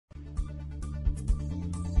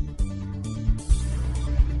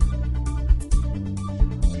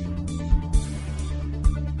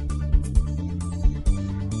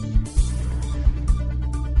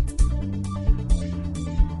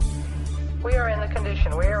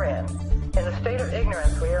condition we are in the state of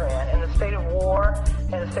ignorance we are in the state of war,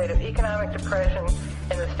 in the state of economic depression,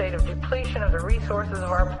 in the state of depletion of the resources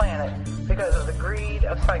of our planet because of the greed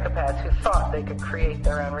of psychopaths who thought they could create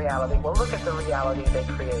their own reality. Well, look at the reality they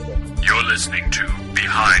created. You're listening to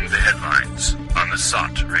Behind the Headlines on the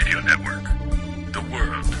SOT Radio Network. The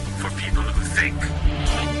world for people who think.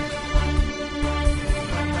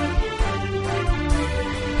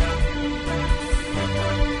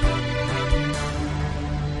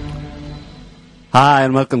 Hi,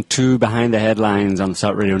 and welcome to Behind the Headlines on the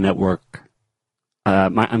SOT Radio Network.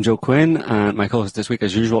 I'm Joe Quinn, and my co-host this week,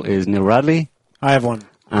 as usual, is Neil Radley. Hi, everyone.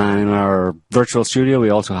 And in our virtual studio, we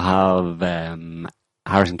also have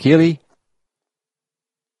Harrison Keeley.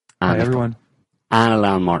 Hi, everyone. And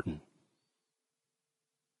Alan Martin.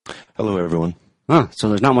 Hello, everyone. Oh, so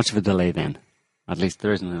there's not much of a delay then. At least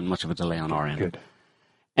there isn't much of a delay on our end. Good.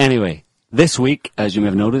 Anyway, this week, as you may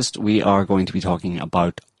have noticed, we are going to be talking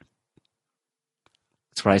about,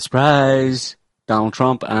 surprise, surprise, Donald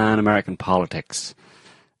Trump and American politics.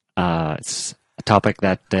 It's a topic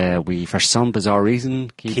that we, for some bizarre reason,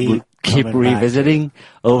 keep revisiting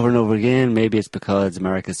over and over again. Maybe it's because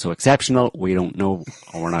America is so exceptional. We don't know,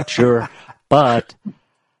 or we're not sure. But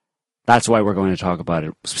that's why we're going to talk about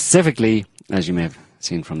it. Specifically, as you may have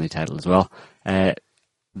seen from the title as well,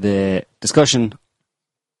 the discussion,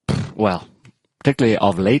 well, particularly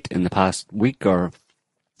of late in the past week or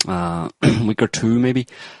week or two maybe,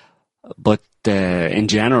 but in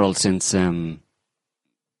general since the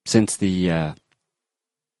Since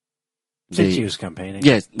he was campaigning.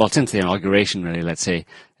 Yes, well, since the inauguration, really, let's say,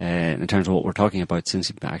 in terms of what we're talking about, since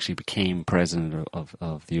he actually became president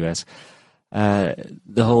of the US,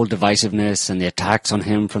 the whole divisiveness and the attacks on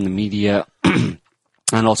him from the media,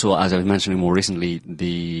 and also, as I was mentioning more recently,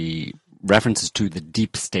 the references to the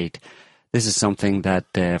deep state. This is something that,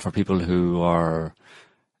 for people who are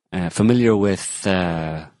familiar with,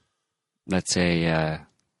 let's say,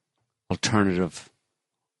 alternative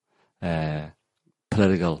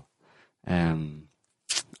political,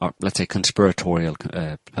 or let's say conspiratorial,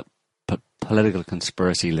 political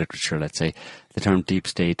conspiracy literature, let's say, the term deep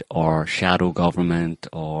state or shadow government,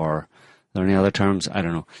 or are there any other terms? I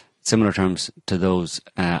don't know. Similar terms to those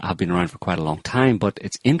have been around for quite a long time, but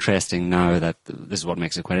it's interesting now that this is what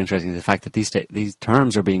makes it quite interesting, the fact that these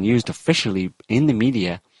terms are being used officially in the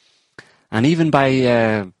media and even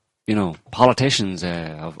by, politicians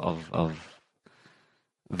of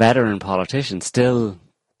veteran politicians still,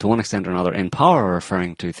 to one extent or another, in power, are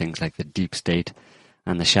referring to things like the deep state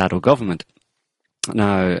and the shadow government.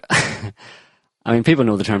 Now, I mean, people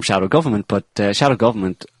know the term shadow government, but shadow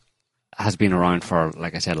government has been around for,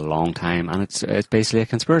 like I said, a long time, and it's basically a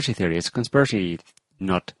conspiracy theory. It's a conspiracy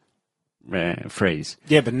nut phrase.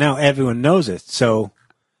 Yeah, but now everyone knows it, so...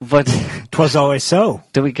 But 'twas always so.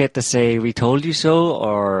 Do we get to say "we told you so,"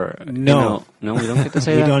 or no? No, we don't get to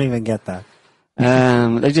say we that. We don't even get that.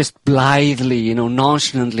 They just blithely,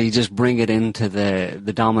 nonchalantly just bring it into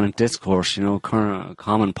the dominant discourse,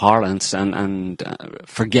 common parlance, and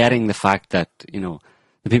forgetting the fact that, the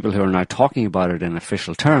people who are now talking about it in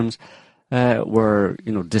official terms were,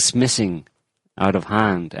 dismissing out of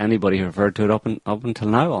hand anybody who referred to it up until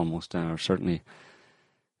now almost, or certainly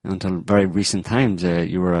until very recent times.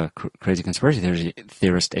 You were a crazy conspiracy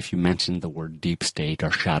theorist if you mentioned the word deep state or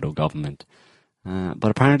shadow government. But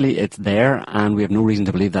apparently it's there, and we have no reason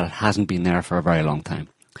to believe that it hasn't been there for a very long time.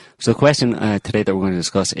 So the question today that we're going to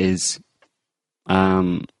discuss is,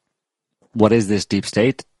 what is this deep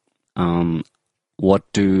state?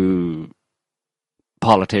 What do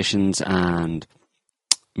politicians and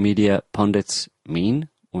media pundits mean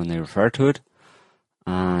when they refer to it?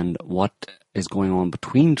 And what is going on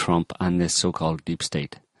between Trump and this so-called deep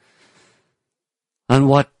state? And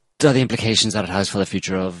what are the implications that it has for the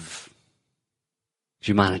future of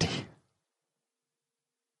humanity?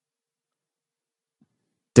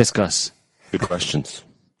 Discuss. Good questions.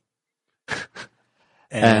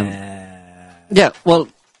 Yeah, well,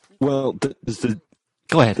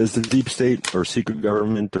 go ahead. Does the deep state or secret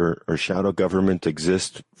government or shadow government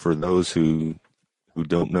exist for those who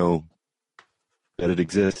don't know that it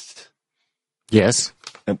exists? Yes.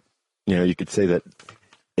 You could say that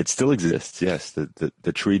it still exists. Yes,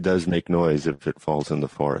 the tree does make noise if it falls in the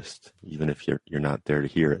forest, even if you're not there to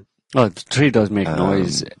hear it. Oh, the tree does make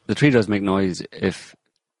noise. The tree does make noise if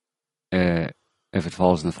it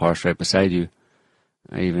falls in the forest right beside you,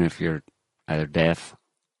 even if you're either deaf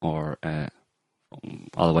or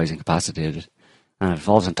otherwise incapacitated. And if it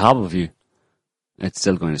falls on top of you, it's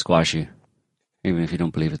still going to squash you, even if you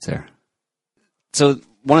don't believe it's there. So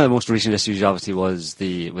one of the most recent issues, obviously, was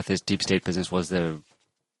with this deep state business, was the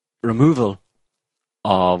removal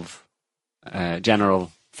of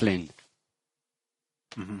General Flynn.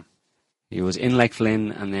 Mm-hmm. He was in like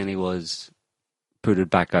Flynn, and then he was put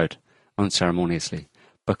back out unceremoniously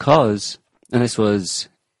because, and this was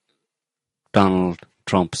Donald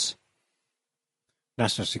Trump's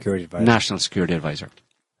National Security Advisor.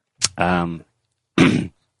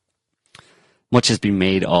 Much has been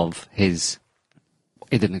made of his.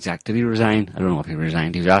 He didn't exactly. Did he resign? I don't know if he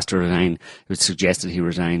resigned. He was asked to resign. It was suggested he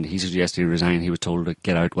resigned. He suggested he resigned. He was told to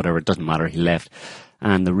get out. Whatever. It doesn't matter. He left,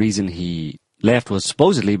 and the reason he left was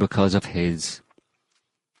supposedly because of his.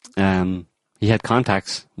 He had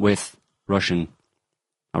contacts with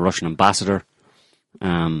a Russian ambassador,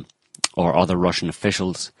 or other Russian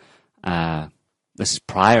officials. This is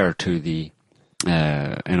prior to the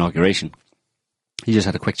inauguration. He just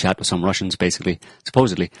had a quick chat with some Russians, basically,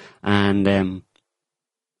 supposedly, and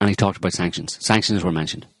he talked about sanctions. Sanctions were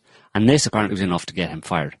mentioned, and this apparently was enough to get him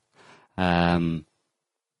fired. Now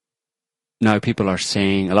people are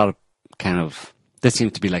saying a lot of this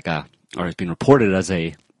seems to be or has been reported as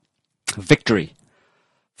a victory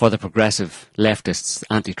for the progressive leftists,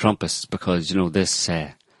 anti-Trumpists, because this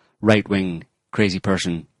right-wing crazy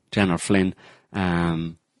person, General Flynn,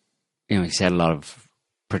 he said a lot of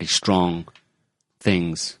pretty strong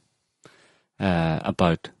things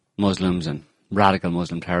about Muslims and radical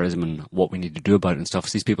Muslim terrorism and what we need to do about it and stuff.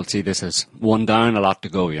 So these people see this as one down, a lot to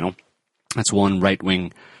go, That's one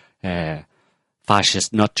right-wing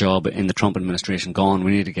fascist nut job in the Trump administration gone.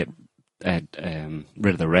 We need to get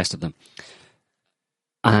rid of the rest of them.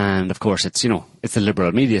 And of course, it's the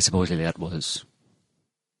liberal media supposedly that was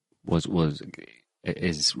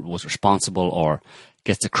responsible or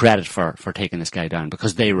gets the credit for taking this guy down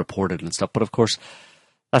because they reported and stuff. But of course,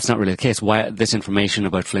 that's not really the case. Why this information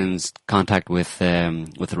about Flynn's contact with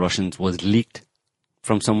the Russians was leaked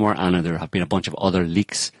from somewhere, and there have been a bunch of other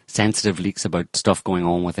leaks, sensitive leaks about stuff going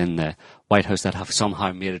on within the White House that have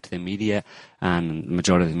somehow made it to the media, and the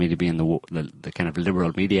majority of the media being the kind of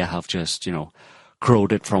liberal media have just,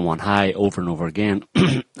 crowed it from on high over and over again.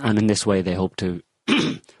 And in this way they hope to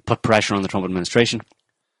put pressure on the Trump administration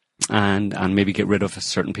and maybe get rid of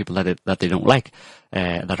certain people that they don't like,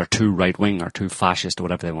 that are too right-wing or too fascist or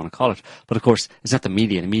whatever they want to call it. But of course, it's not the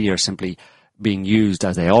media. The media are simply being used,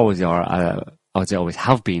 as they always are, as they always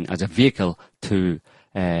have been, as a vehicle to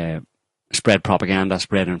spread propaganda,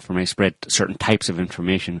 spread information, spread certain types of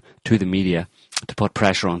information to the media to put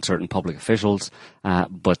pressure on certain public officials.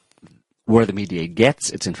 But where the media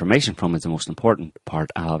gets its information from is the most important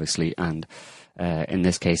part, obviously. And in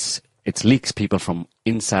this case, it's leaks people from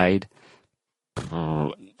inside,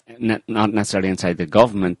 not necessarily inside the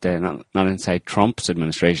government, not inside Trump's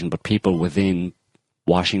administration, but people within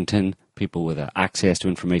Washington, people with access to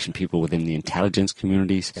information, people within the intelligence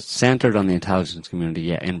communities. It's centered on the intelligence community,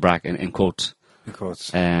 yeah, in quotes. In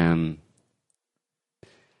quotes. Yeah,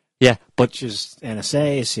 but which is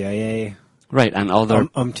NSA, CIA, right, and other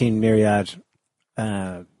umpteen myriad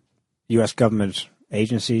U.S. government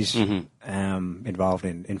agencies involved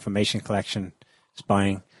in information collection,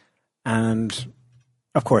 spying, and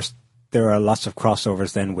of course there are lots of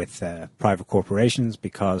crossovers then with private corporations,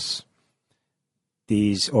 because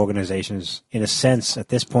these organizations, in a sense, at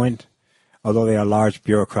this point, although they are large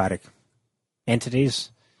bureaucratic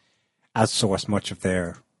entities, outsource much of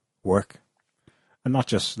their work, and not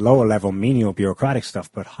just lower-level menial bureaucratic stuff,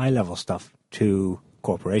 but high-level stuff to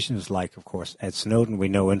corporations like, of course, Ed Snowden. We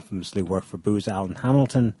know infamously worked for Booz Allen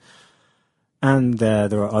Hamilton, and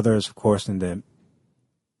there are others, of course, I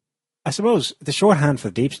suppose the shorthand for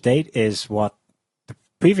deep state is what the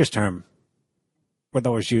previous term that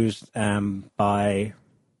was used by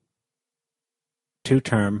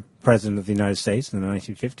two-term President of the United States in the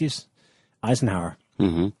 1950s, Eisenhower.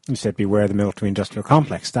 He said, beware the military-industrial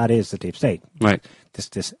complex. That is the deep state. Right.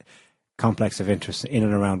 This complex of interests in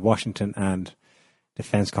and around Washington, and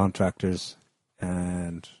defense contractors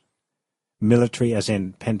and military, as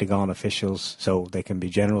in Pentagon officials, so they can be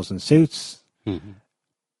generals in suits,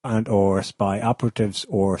 and or spy operatives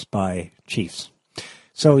or spy chiefs.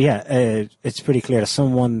 So yeah, it's pretty clear to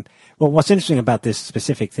someone. Well, what's interesting about this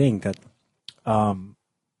specific thing that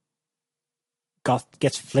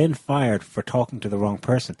gets Flynn fired for talking to the wrong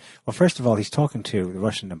person. Well, first of all, he's talking to the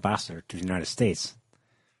Russian ambassador to the United States.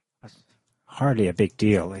 That's hardly a big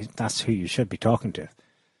deal. That's who you should be talking to.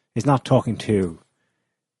 He's not talking to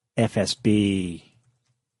FSB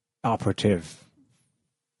operative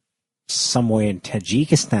somewhere in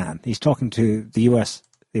Tajikistan. He's talking to the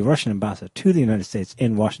Russian ambassador to the United States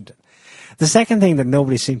in Washington. The second thing that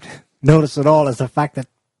nobody seemed to notice at all is the fact that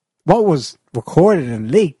what was recorded and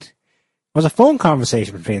leaked was a phone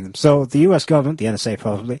conversation between them. So the U.S. government, the NSA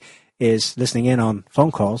probably, is listening in on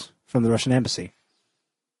phone calls from the Russian embassy.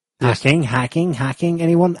 Yes. Hacking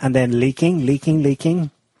anyone, and then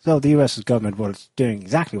leaking. So the US government was doing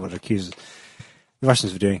exactly what it accuses the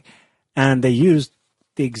Russians of doing. And they used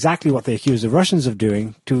exactly what they accused the Russians of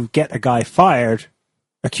doing to get a guy fired,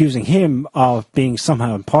 accusing him of being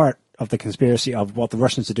somehow in part of the conspiracy of what the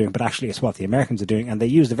Russians are doing, but actually it's what the Americans are doing. And they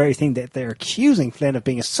used the very thing that they're accusing Flynn of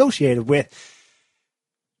being associated with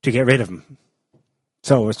to get rid of him.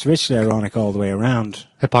 So it's richly ironic all the way around.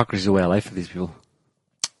 Hypocrisy is a way of life for these people.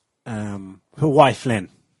 Why Flynn?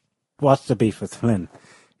 What's the beef with Flynn?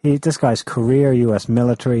 This guy's career, US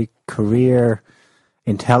military, career,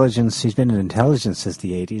 intelligence. He's been in intelligence since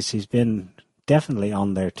the 80s. He's been definitely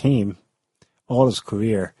on their team all his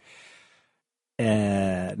career.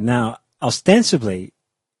 Now, ostensibly,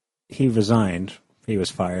 he resigned. He was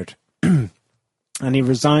fired. And he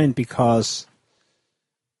resigned because,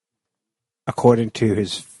 according to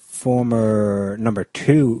his former number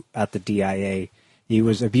 2 at the DIA, he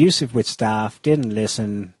was abusive with staff, didn't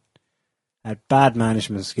listen, had bad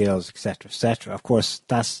management skills, etc., etc. Of course,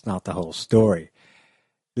 that's not the whole story.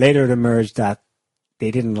 Later it emerged that they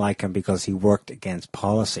didn't like him because he worked against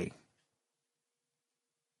policy.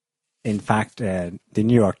 In fact, the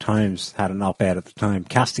New York Times had an op-ed at the time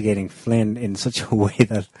castigating Flynn in such a way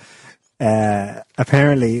that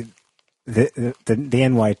apparently the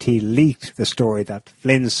NYT leaked the story that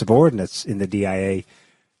Flynn's subordinates in the DIA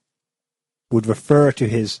would refer to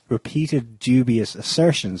his repeated dubious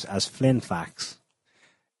assertions as Flynn facts,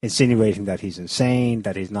 insinuating that he's insane,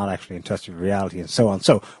 that he's not actually in touch with reality, and so on.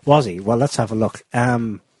 So, was he? Well, let's have a look.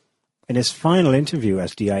 In his final interview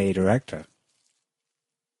as DIA director,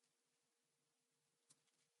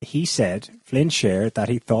 he said, Flynn shared that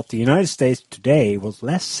he thought the United States today was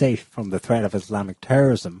less safe from the threat of Islamic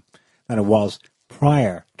terrorism than it was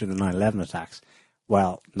prior to the 9/11 attacks.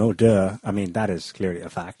 Well, no duh. I mean, that is clearly a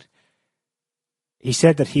fact. He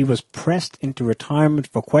said that he was pressed into retirement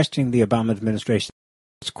for questioning the Obama administration,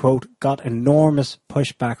 which, quote, got enormous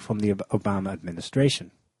pushback from the Obama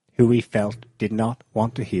administration, who he felt did not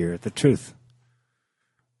want to hear the truth.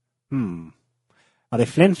 Are they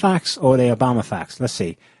Flynn facts or are they Obama facts? Let's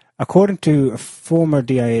see. According to a former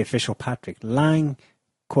DIA official, Patrick Lang,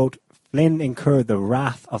 quote, Flynn incurred the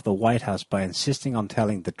wrath of the White House by insisting on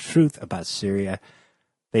telling the truth about Syria.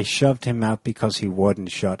 They shoved him out because he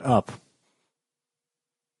wouldn't shut up.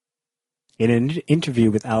 In an interview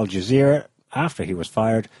with Al Jazeera after he was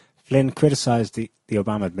fired, Flynn criticized the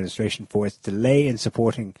Obama administration for its delay in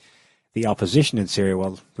supporting the opposition in Syria.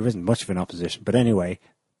 Well, there isn't much of an opposition, but anyway,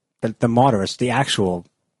 the moderates, the actual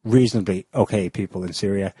reasonably okay people in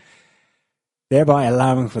Syria, thereby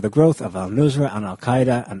allowing for the growth of al-Nusra and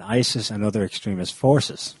al-Qaeda and ISIS and other extremist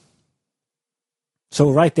forces. So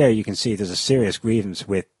right there you can see there's a serious grievance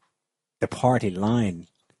with the party line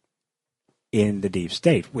in the deep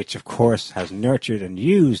state, which of course has nurtured and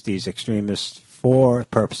used these extremists for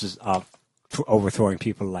purposes of overthrowing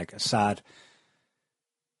people like Assad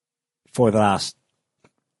for the last,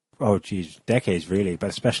 decades really, but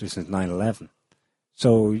especially since 9/11.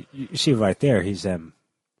 So you see right there, he's a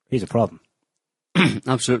problem.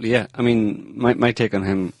 Absolutely, yeah. I mean, my take on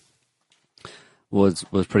him was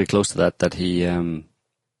pretty close to that. That he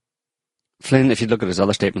Flynn, if you look at his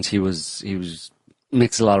other statements, he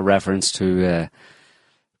makes a lot of reference to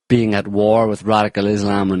being at war with radical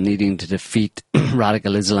Islam and needing to defeat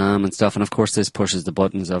radical Islam and stuff. And of course, this pushes the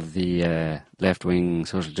buttons of the left-wing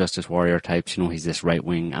social justice warrior types. You know, he's this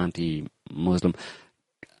right-wing anti-Muslim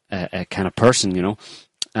kind of person. You know,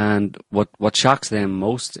 and what shocks them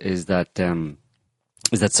most is that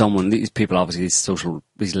these people, obviously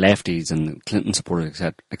these lefties and Clinton supporters,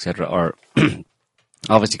 etc., are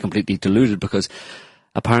obviously completely deluded, because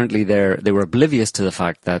apparently they were oblivious to the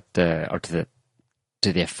fact that, or to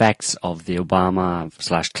the effects of the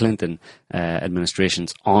Obama/Clinton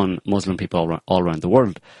administrations on Muslim people all around the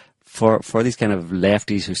world. For these kind of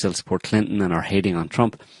lefties who still support Clinton and are hating on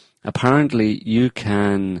Trump, apparently you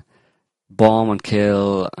can bomb and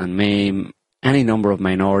kill and maim any number of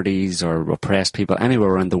minorities or oppressed people anywhere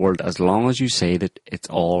around the world, as long as you say that it's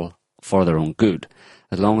all for their own good.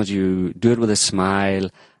 As long as you do it with a smile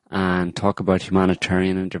and talk about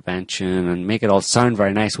humanitarian intervention and make it all sound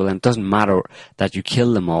very nice, well then it doesn't matter that you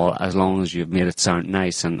kill them all, as long as you've made it sound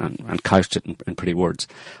nice and couched it in pretty words.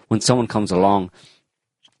 When someone comes along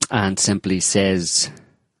and simply states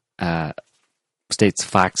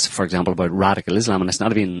facts, for example, about radical Islam, and it's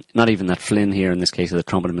not even that Flynn here, in this case of the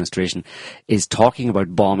Trump administration, is talking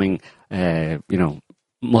about bombing,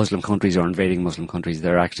 Muslim countries or invading Muslim countries.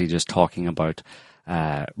 They're actually just talking about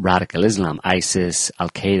radical Islam, ISIS,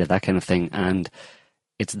 Al-Qaeda, that kind of thing. And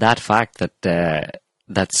it's that fact that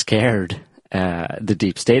that scared the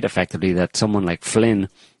deep state effectively, that someone like Flynn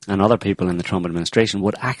and other people in the Trump administration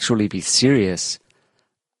would actually be serious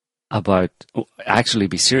or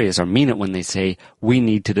mean it when they say we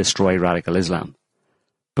need to destroy radical Islam.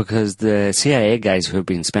 Because the CIA guys who have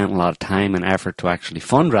been spent a lot of time and effort to actually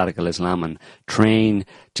fund radical Islam and train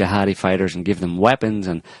jihadi fighters and give them weapons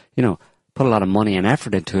and, put a lot of money and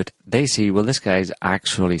effort into it, they see, well, this guy's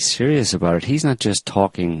actually serious about it. He's not just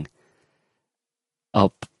talking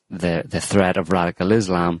up the threat of radical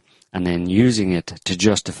Islam and then using it to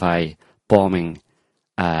justify bombing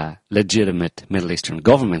legitimate Middle Eastern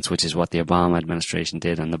governments, which is what the Obama administration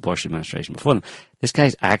did and the Bush administration before them. This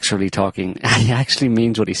guy's actually talking, he actually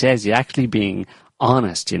means what he says. He's actually being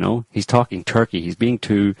honest, He's talking Turkey. He's being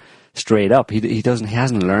too straight up. He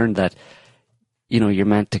hasn't learned that, you're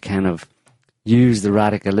meant to kind of use the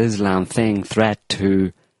radical Islam threat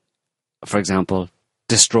to, for example,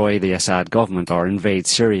 destroy the Assad government or invade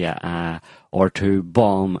Syria, or to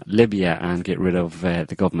bomb Libya and get rid of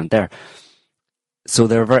the government there. So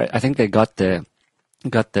I think they got the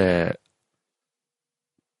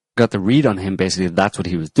read on him, basically. That's what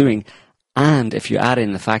he was doing. And if you add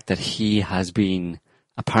in the fact that he has been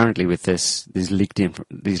apparently with these leaked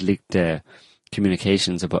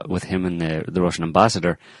communications with him and the Russian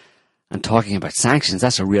ambassador and talking about sanctions,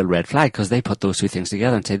 that's a real red flag, because they put those two things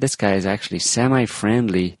together and say this guy is actually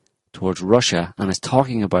semi-friendly towards Russia and is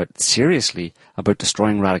talking seriously about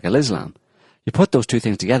destroying radical Islam. You put those two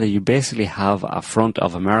things together, you basically have a front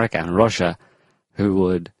of America and Russia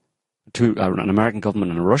an American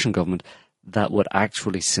government and a Russian government that would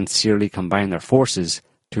actually sincerely combine their forces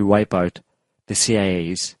to wipe out the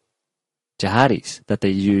CIA's jihadis that they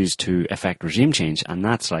use to effect regime change. And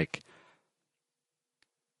that's like,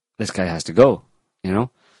 this guy has to go,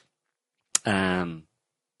 So in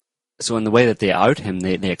the way that they out him,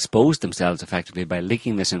 they exposed themselves effectively by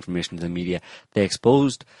leaking this information to the media. They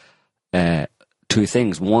exposed two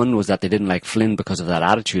things. One was that they didn't like Flynn because of that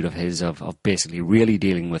attitude of his of basically really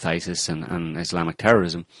dealing with ISIS and Islamic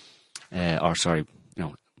terrorism,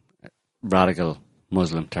 radical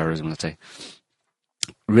Muslim terrorism, let's say.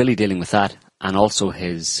 Really dealing with that, and also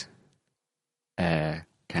his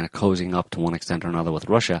kind of cozying up to one extent or another with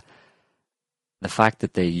Russia. The fact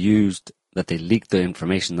that they leaked the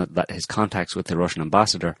information, that his contacts with the Russian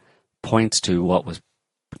ambassador points to what was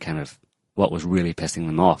really pissing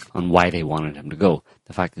them off and why they wanted him to go.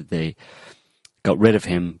 The fact that they got rid of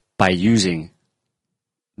him by using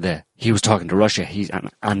he was talking to Russia,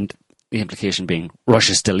 and the implication being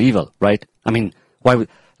Russia's still evil, right? I mean, why would,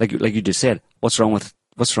 like you just said, what's wrong with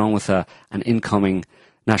an incoming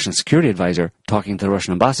national security advisor talking to the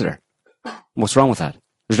Russian ambassador? What's wrong with that?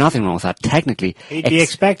 There's nothing wrong with that, technically. He'd be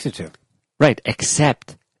expected to. Right,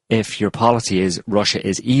 except if your policy is Russia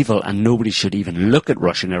is evil and nobody should even look at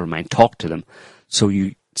Russia, never mind talk to them. So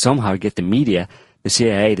you somehow get the media, the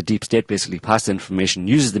CIA, the deep state basically passes information,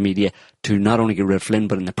 uses the media to not only get rid of Flynn,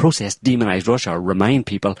 but in the process demonize Russia or remind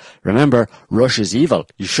people, remember, Russia's evil.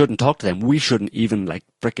 You shouldn't talk to them. We shouldn't even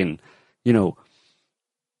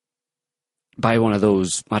buy one of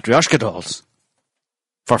those Matryoshka dolls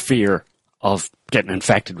for fear of getting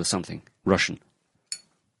infected with something Russian.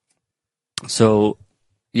 So,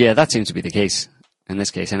 yeah, that seems to be the case, in this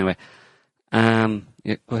case anyway.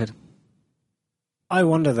 Yeah, go ahead. I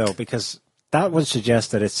wonder, though, because that would suggest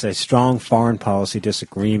that it's a strong foreign policy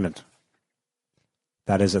disagreement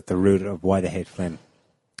that is at the root of why they hate Flynn.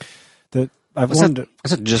 It's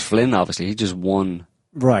not just Flynn, obviously. He just won.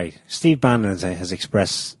 Right. Steve Bannon has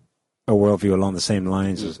expressed a worldview along the same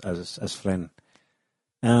lines as Flynn.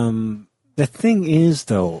 The thing is,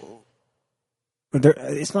 though,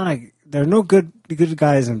 it's not like there are no good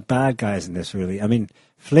guys and bad guys in this, really. I mean,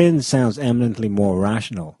 Flynn sounds eminently more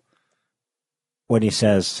rational when he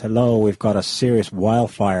says, hello, we've got a serious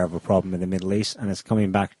wildfire of a problem in the Middle East and it's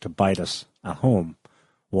coming back to bite us at home.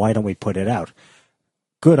 Why don't we put it out?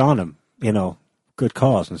 Good on him, good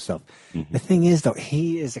cause and stuff. Mm-hmm. The thing is, though,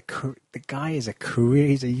 he's a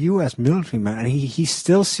U.S. military man, and he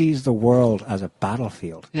still sees the world as a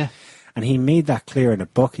battlefield. Yeah. And he made that clear in a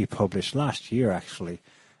book he published last year, actually.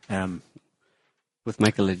 With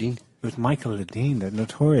Michael Ledeen. With Michael Ledeen, the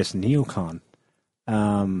notorious neocon.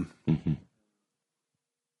 What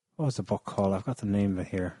was the book called? I've got the name of it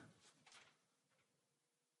here.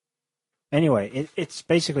 Anyway, it's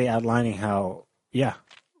basically outlining how,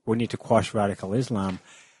 we need to quash radical Islam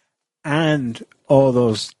and all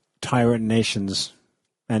those tyrant nations,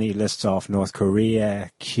 and he lists off North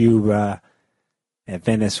Korea, Cuba,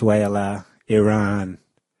 Venezuela, Iran.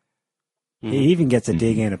 Mm-hmm. He even gets a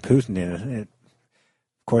dig in at Putin in it.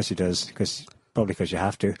 Of course he does, because probably because you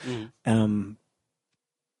have to.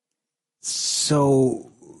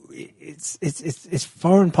 So it's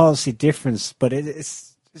foreign policy difference, but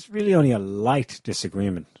it's really only a light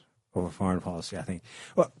disagreement over foreign policy, I think.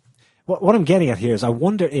 Well, what I'm getting at here is I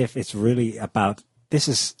wonder if it's really about, this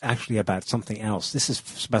is actually about something else. This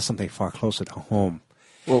is about something far closer to home.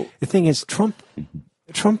 Well, the thing is, Trump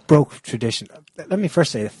broke tradition. Let me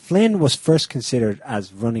first say that Flynn was first considered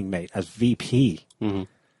as running mate, as VP. Mm-hmm.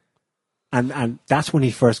 And that's when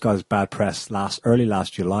he first got his bad press early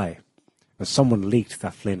last July. When someone leaked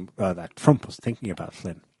that that Trump was thinking about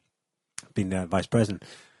Flynn being the vice president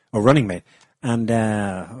or running mate. And,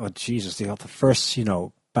 Jesus, they got the first,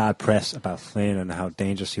 bad press about Flynn and how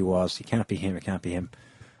dangerous he was. He can't be him, it can't be him.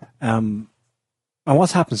 And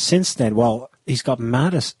what's happened since then? Well, he's got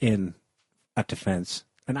Mattis in at defense,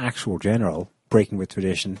 an actual general, breaking with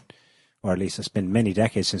tradition, or at least it's been many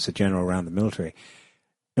decades since a general ran the military.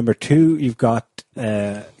 Number two, you've got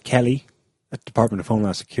Kelly at Department of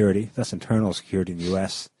Homeland Security. That's internal security in the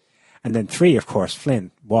U.S. And then three, of course,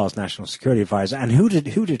 Flynn was National Security Advisor. And who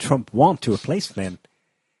did Trump want to replace Flynn?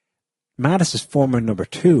 Mattis's former number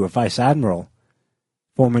two, a Vice Admiral,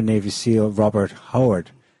 former Navy SEAL Robert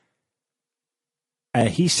Howard.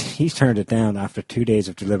 He's turned it down after 2 days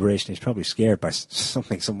of deliberation. He's probably scared by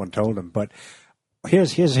something someone told him. But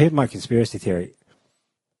here's my conspiracy theory.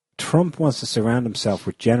 Trump wants to surround himself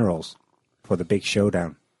with generals for the big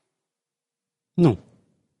showdown. No.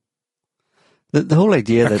 The whole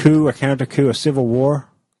idea that... a counter-coup, a civil war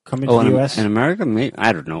coming to the U.S.? In America? Maybe,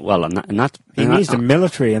 I don't know. Well, he needs the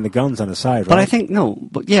military and the guns on the side, right? But I think,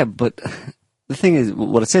 but the thing is,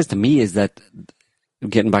 what it says to me is that,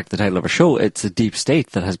 getting back to the title of our show, it's a deep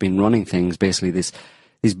state that has been running things, basically these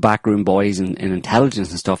backroom boys in intelligence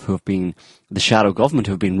and stuff who have been the shadow government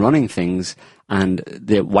who have been running things, and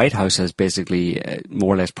the White House has basically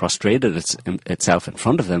more or less prostrated itself in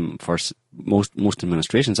front of them for most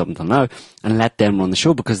administrations up until now, and let them run the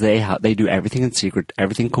show because they do everything in secret,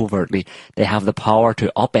 everything covertly. They have the power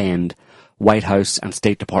to upend White House and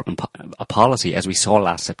State Department policy, as we saw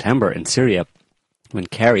last September in Syria when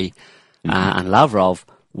Kerry and Lavrov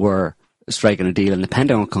were striking a deal, and the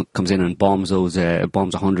Pentagon comes in and bombs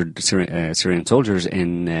 100 Syrian soldiers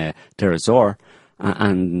in Deir ez-Zor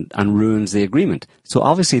and ruins the agreement. So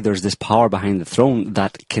obviously there's this power behind the throne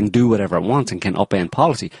that can do whatever it wants and can upend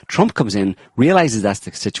policy. Trump comes in, realizes that's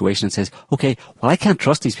the situation, and says, okay, well, I can't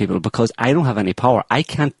trust these people because I don't have any power. I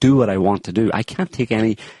can't do what I want to do. I can't take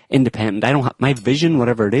any independent. I don't have my vision,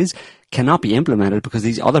 whatever it is, cannot be implemented because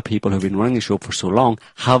these other people who've been running the show for so long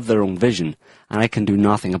have their own vision, and I can do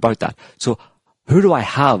nothing about that. So who do I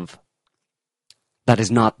have that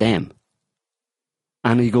is not them?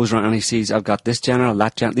 And he goes around and he sees, I've got this general,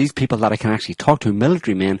 that general, these people that I can actually talk to,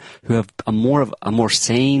 military men who have a more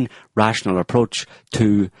sane, rational approach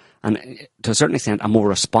to, and to a certain extent, a more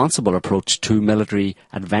responsible approach to military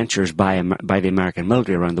adventures by the American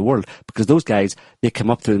military around the world. Because those guys, they come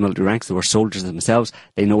up through the military ranks, they were soldiers themselves,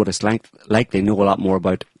 they know what it's like, they know a lot more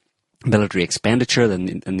about military expenditure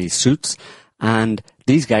than these suits. And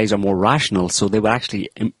these guys are more rational, so they would actually,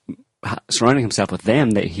 surrounding himself with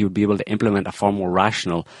them, that he would be able to implement a far more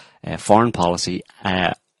rational foreign policy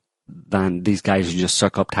than these guys who just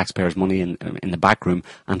suck up taxpayers' money in the back room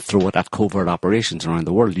and throw it at covert operations around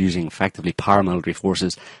the world using effectively paramilitary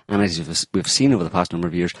forces. And as we've seen over the past number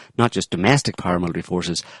of years, not just domestic paramilitary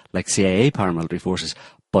forces like CIA paramilitary forces,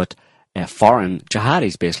 but foreign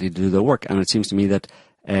jihadis basically to do their work. And it seems to me that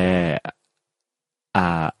a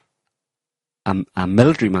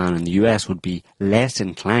military man in the US would be less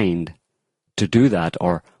inclined to do that,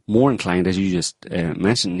 or more inclined, as you just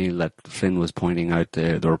mentioned, Neil, that Flynn was pointing out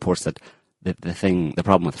the reports that the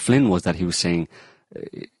problem with Flynn was that he was saying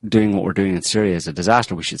doing what we're doing in Syria is a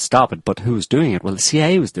disaster, we should stop it. But who was doing it? Well, the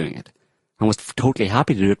CIA was doing it and was totally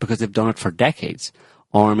happy to do it because they've done it for decades,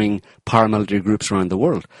 arming paramilitary groups around the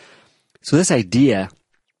world. So this idea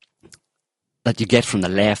that you get from the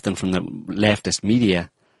left and from the leftist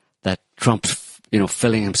media that Trump's,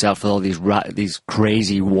 filling himself with all these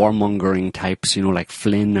crazy warmongering types, like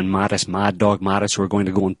Flynn and Mattis, Mad Dog Mattis, who are going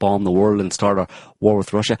to go and bomb the world and start a war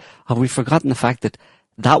with Russia. Have we forgotten the fact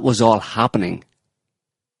that was all happening,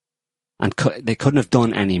 and they couldn't have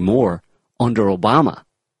done any more under Obama,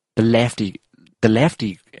 the lefty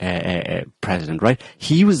president, right?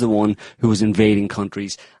 He was the one who was invading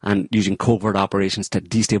countries and using covert operations to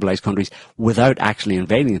destabilize countries without actually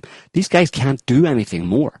invading them. These guys can't do anything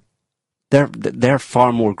more. They're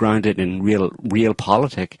far more grounded in real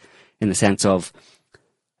politic, in the sense of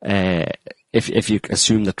if you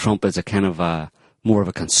assume that Trump is a kind of more of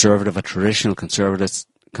a conservative, a traditional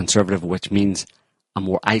conservative, which means a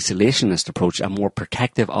more isolationist approach, a more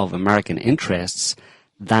protective of American interests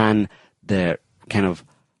than the kind of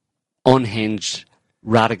unhinged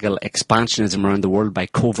radical expansionism around the world by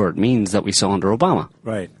covert means that we saw under Obama.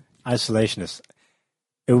 Right. Isolationist.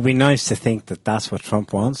 It would be nice to think that that's what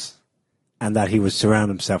Trump wants and that he would surround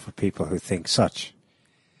himself with people who think such.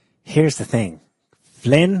 Here's the thing.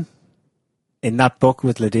 Flynn, in that book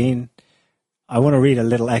with Ledeen, I want to read a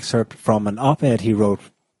little excerpt from an op-ed he wrote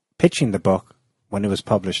pitching the book when it was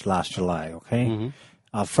published last July, okay? Mm-hmm.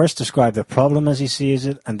 I'll first describe the problem as he sees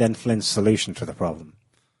it and then Flynn's solution to the problem.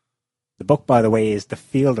 The book, by the way, is The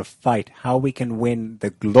Field of Fight, How We Can Win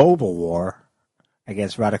the Global War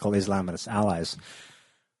Against Radical Islam and Its Allies.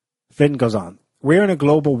 Flynn goes on, we're in a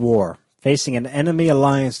global war, facing an enemy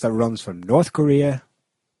alliance that runs from North Korea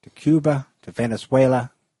to Cuba to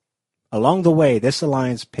Venezuela. Along the way, this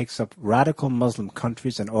alliance picks up radical Muslim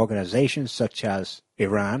countries and organizations such as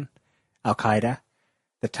Iran, Al-Qaeda,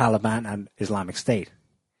 the Taliban, and Islamic State.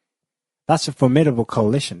 That's a formidable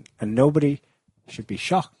coalition, and nobody should be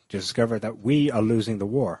shocked to discover that we are losing the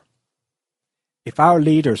war. If our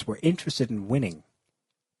leaders were interested in winning,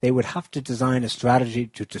 they would have to design a strategy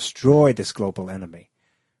to destroy this global enemy.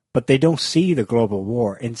 But they don't see the global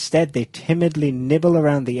war. Instead, they timidly nibble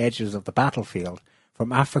around the edges of the battlefield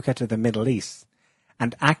from Africa to the Middle East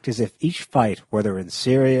and act as if each fight, whether in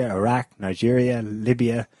Syria, Iraq, Nigeria,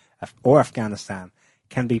 Libya, or Afghanistan,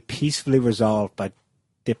 can be peacefully resolved by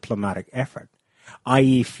diplomatic effort.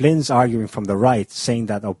 I.e., Flynn's arguing from the right, saying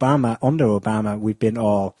that under Obama, we've been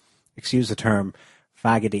all, excuse the term,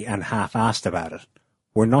 faggoty and half-assed about it.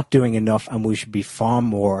 We're not doing enough and we should be far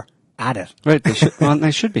more at it. Right, they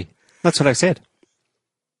should be. That's what I said.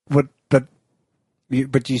 But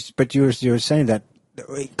you're saying that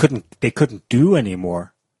they couldn't do any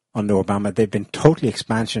more under Obama. They've been totally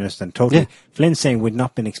expansionist and totally. Yeah. Flynn's saying we've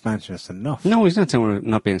not been expansionist enough. No, he's not saying we're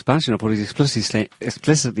not being expansionist. What he's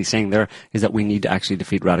explicitly saying there is that we need to actually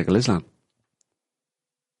defeat radical Islam.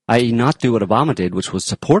 I.e., not do what Obama did, which was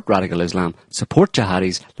support radical Islam, support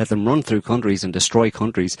jihadis, let them run through countries and destroy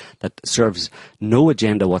countries that serves no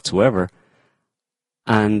agenda whatsoever,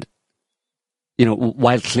 and, you know,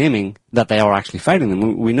 while claiming that they are actually fighting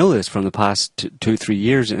them. We know this from the past 2-3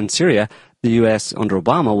 years in Syria. The US under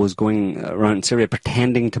Obama was going around Syria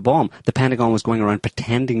pretending to bomb. The Pentagon was going around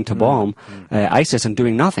pretending to bomb ISIS and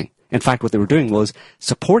doing nothing. In fact, what they were doing was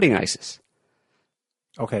supporting ISIS.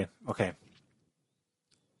 Okay.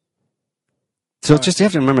 So it's just you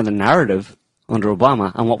have to remember the narrative under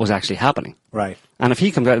Obama and what was actually happening. Right. And if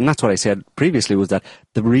he comes out, and that's what I said previously, was that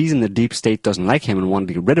the reason the deep state doesn't like him and wanted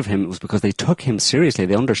to get rid of him was because they took him seriously.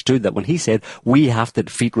 They understood that when he said, we have to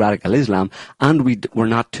defeat radical Islam, and we're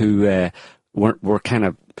not too, we're kind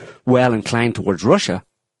of well inclined towards Russia.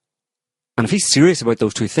 And if he's serious about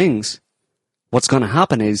those two things, what's going to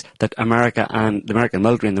happen is that America and the American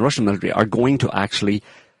military and the Russian military are going to actually,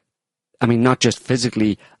 I mean, not just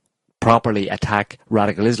physically properly attack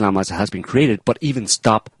radical Islam as it has been created, but even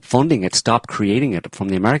stop funding it, stop creating it from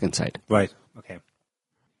the American side. Right. Okay.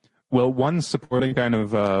 Well, one supporting kind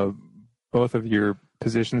of both of your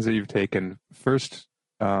positions that you've taken. First,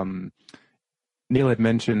 Neil had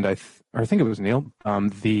mentioned, I think it was Neil,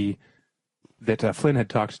 that Flynn had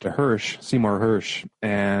talked to Seymour Hersh,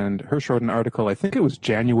 and Hersh wrote an article, I think it was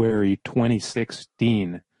January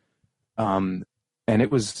 2016, and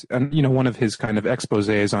it was, one of his kind of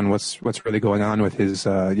exposés on what's really going on with his,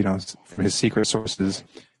 from his secret sources.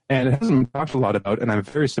 And it hasn't been talked a lot about, and I'm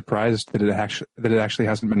very surprised that it actually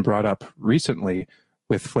hasn't been brought up recently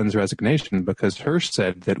with Flynn's resignation, because Hersh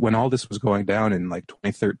said that when all this was going down in like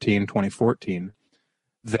 2013, 2014,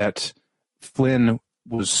 that Flynn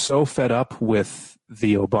was so fed up with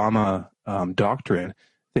the Obama doctrine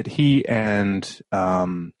that he and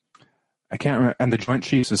and the Joint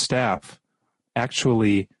Chiefs of Staff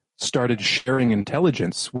actually started sharing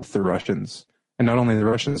intelligence with the Russians, and not only the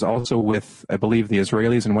Russians, also with, I believe, the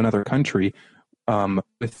Israelis and one other country,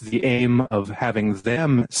 with the aim of having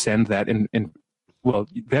them send that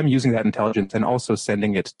them using that intelligence and also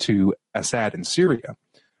sending it to Assad in Syria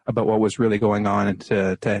about what was really going on, and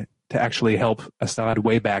to actually help Assad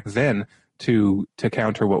way back then to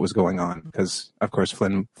counter what was going on, because of course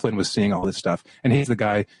Flynn was seeing all this stuff, and he's the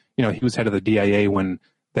guy, he was head of the DIA when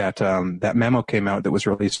that memo came out that was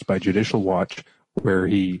released by Judicial Watch, where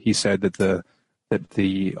he said that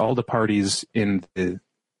all the parties in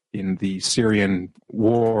the Syrian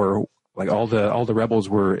war, like all the rebels,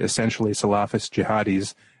 were essentially Salafist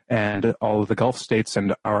jihadis, and all of the Gulf states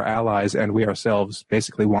and our allies and we ourselves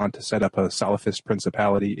basically want to set up a Salafist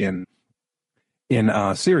principality in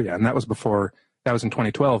Syria, and that was in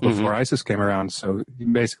 2012, before ISIS came around. So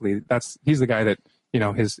basically, he's the guy that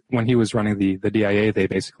when he was running the DIA, they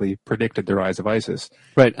basically predicted the rise of ISIS.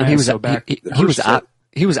 Right, and he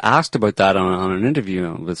was asked about that on an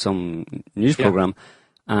interview with some news program,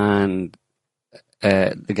 and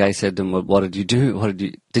the guy said to him, "Well, what did you do?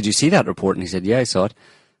 Did you see that report?" And he said, "Yeah, I saw it."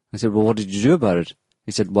 I said, "Well, what did you do about it?"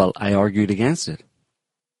 He said, "Well, I argued against it."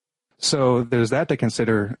 So there's that to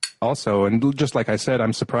consider also. And just like I said,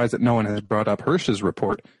 I'm surprised that no one has brought up Hersh's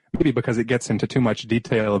report, maybe because it gets into too much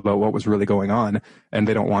detail about what was really going on, and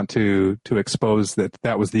they don't want to expose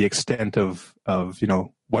that was the extent of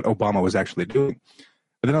what Obama was actually doing.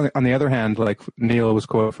 But then on the other hand, like Neil was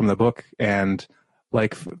quoted from the book, and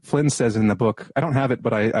like Flynn says in the book, I don't have it,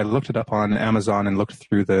 but I looked it up on Amazon and looked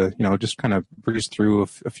through just kind of breezed through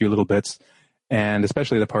a few little bits, and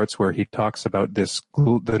especially the parts where he talks about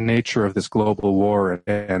the nature of this global war,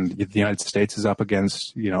 and the United States is up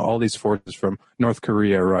against, all these forces from North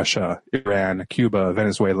Korea, Russia, Iran, Cuba,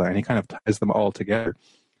 Venezuela, and he kind of ties them all together.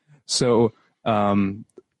 So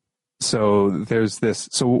there's this.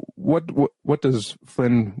 So what does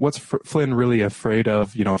Flynn? What's Flynn really afraid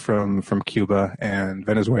of? From Cuba and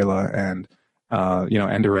Venezuela and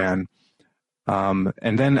and Iran.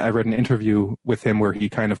 And then I read an interview with him where he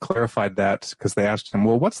kind of clarified that, because they asked him,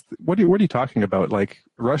 "Well, what are you talking about? Like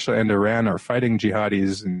Russia and Iran are fighting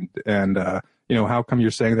jihadis, and how come you're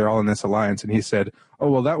saying they're all in this alliance?" And he said, "Oh,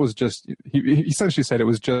 well, that was just." He essentially said it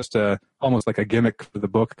was just almost like a gimmick for the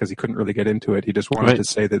book, because he couldn't really get into it. He just wanted to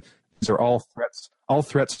say that these are all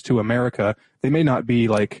threats to America. They may not be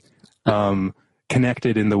like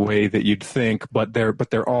connected in the way that you'd think, but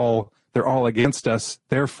they're all against us.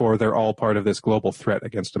 Therefore, they're all part of this global threat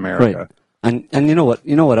against America. Right. And you know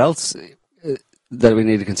what else that we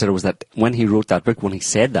need to consider was that when he wrote that book, when he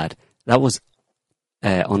said that was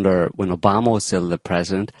when Obama was still the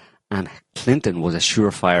president and Clinton was a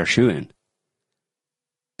surefire shoo-in.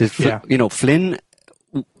 Flynn,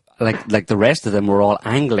 like the rest of them, were all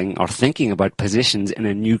angling or thinking about positions in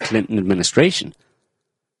a new Clinton administration.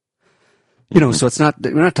 So it's not,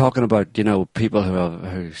 we're not talking about, people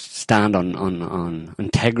who stand on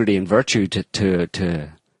integrity and virtue to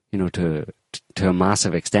a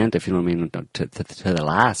massive extent, if you know what I mean, to the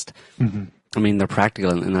last. Mm-hmm. I mean, they're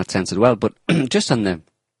practical in that sense as well. But just on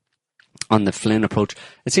the Flynn approach,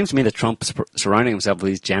 it seems to me that Trump surrounding himself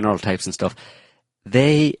with these general types and stuff,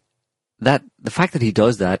 the fact that he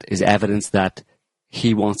does that is evidence that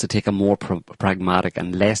he wants to take a more pragmatic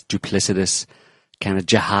and less duplicitous kind of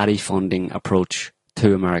jihadi funding approach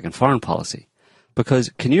to American foreign policy.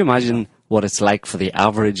 Because can you imagine what it's like for the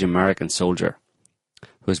average American soldier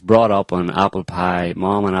who's brought up on apple pie,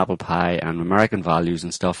 mom and apple pie, and American values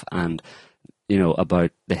and stuff, and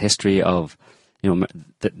about the history of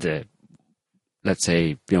the let's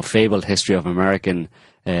say fabled history of American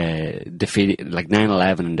defeating, like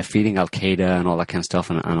 9/11 and defeating Al Qaeda and all that kind of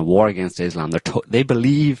stuff, and a war against Islam. They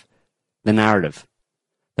believe the narrative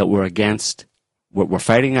that we're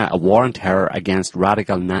fighting a war on terror against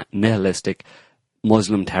radical nihilistic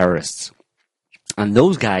Muslim terrorists. And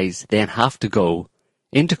those guys then have to go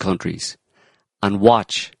into countries and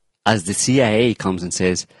watch as the CIA comes and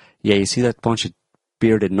says, "Yeah, you see that bunch of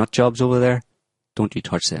bearded nut jobs over there? Don't you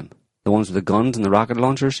touch them. The ones with the guns and the rocket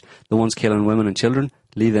launchers, the ones killing women and children,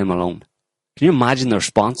 leave them alone." Can you imagine the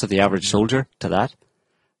response of the average soldier to that?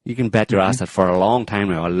 You can bet your ass that for a long time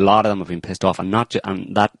now, a lot of them have been pissed off, and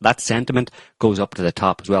that sentiment goes up to the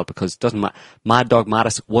top as well, because it doesn't matter. Mad Dog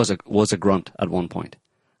Mattis was a grunt at one point,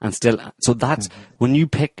 and still. So that's when you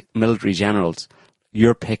pick military generals,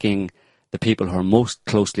 you're picking the people who are most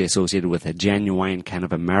closely associated with a genuine kind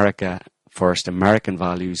of America first, American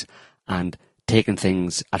values, and taking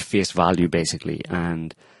things at face value basically,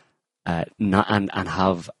 and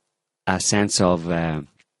have a sense of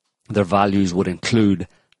their values would include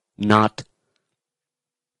not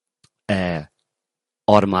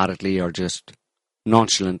automatically or just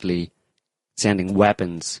nonchalantly sending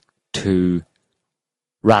weapons to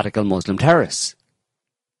radical Muslim terrorists.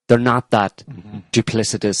 They're not that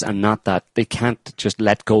duplicitous, and not that they can't just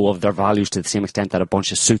let go of their values to the same extent that a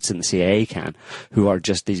bunch of suits in the CIA can, who are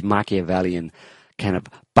just these Machiavellian kind of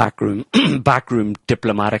backroom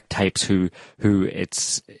diplomatic types who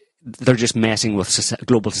they're just messing with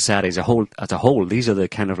global society as a whole. These are the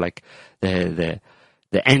kind of like the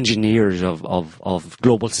engineers of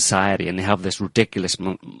global society, and they have this ridiculous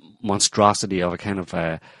monstrosity of a kind of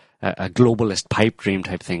a globalist pipe dream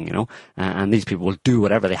type thing, and these people will do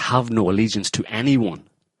whatever. They have no allegiance to anyone.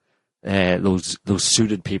 Those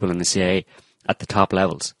suited people in the CIA at the top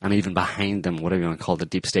levels, and even behind them, whatever you want to call the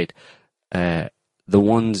deep state, the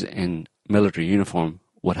ones in military uniform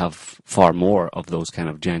would have far more of those kind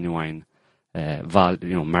of genuine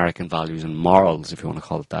American values and morals, if you want to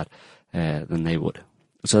call it that, than they would.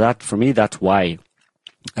 So that, for me, that's why,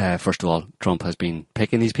 first of all, Trump has been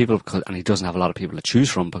picking these people, and he doesn't have a lot of people to choose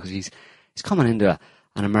from, because he's coming into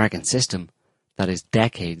an American system that has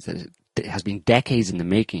been decades in the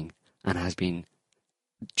making, and has been,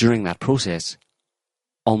 during that process,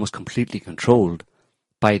 almost completely controlled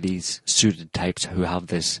by these suited types who have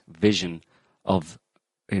this vision of,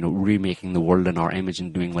 remaking the world in our image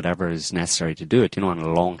and doing whatever is necessary to do it, and a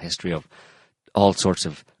long history of all sorts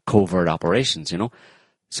of covert operations,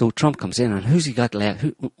 So Trump comes in, and who's he got left?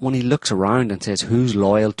 When he looks around and says, who's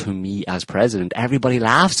loyal to me as president, everybody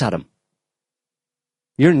laughs at him.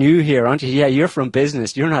 You're new here, aren't you? Yeah, you're from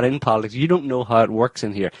business. You're not in politics. You don't know how it works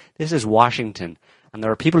in here. This is Washington. And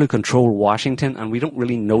there are people who control Washington, and we don't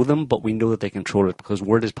really know them, but we know that they control it because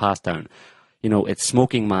word is passed down. It's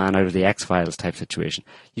Smoking Man out of the X-Files type situation.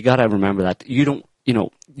 You got to remember that. You don't,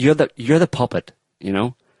 you're the puppet,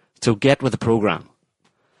 so get with the program.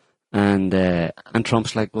 And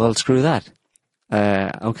Trump's like, well, screw that.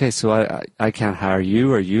 Okay, so I can't hire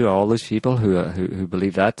you or all those people who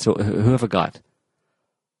believe that. So who have I got?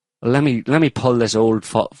 Let me pull this old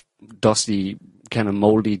dusty kind of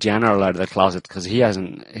moldy general out of the closet, because he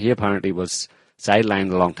apparently was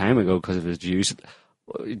sidelined a long time ago because of his views.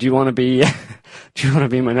 Do you want to be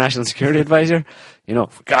my national security advisor?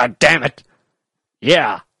 God damn it.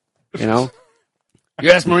 Yeah.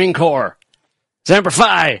 U.S. Marine Corps. Semper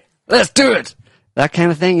Fi. Let's do it. That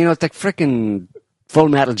kind of thing. It's like frickin' Full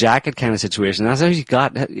Metal Jacket kind of situation. That's how he's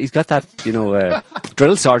got that,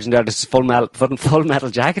 drill sergeant out of his Full Metal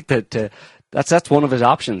Jacket that's one of his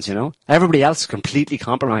options, Everybody else is completely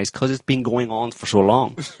compromised because it's been going on for so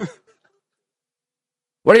long.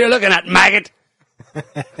 What are you looking at, maggot?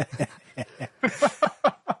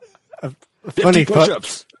 Funny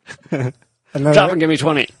push-ups. Drop and give me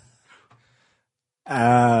 20.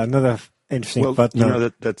 Another interesting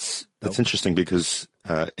footnote. That's interesting because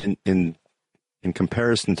in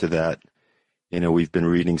comparison to that, we've been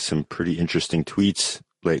reading some pretty interesting tweets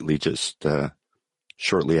lately, just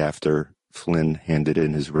shortly after Flynn handed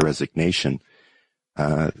in his resignation.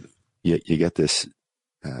 You get this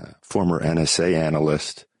former NSA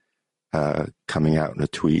analyst coming out in a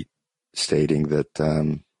tweet stating that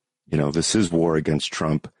this is war against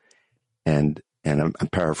Trump, and I'm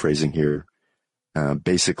paraphrasing here.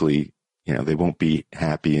 Basically, they won't be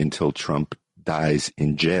happy until Trump dies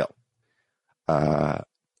in jail.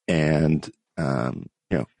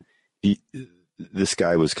 This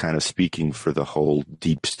guy was kind of speaking for the whole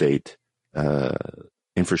deep state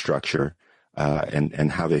infrastructure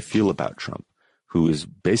and how they feel about Trump, who is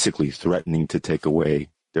basically threatening to take away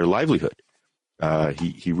their livelihood.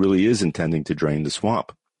 He really is intending to drain the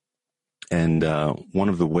swamp. And one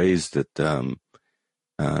of the ways that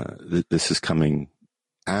this is coming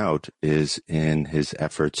out is in his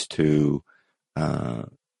efforts to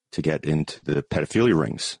get into the pedophilia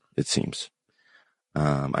rings, it seems.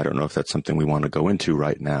 I don't know if that's something we want to go into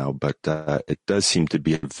right now, but it does seem to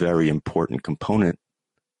be a very important component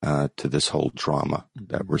to this whole drama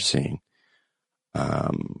that we're seeing.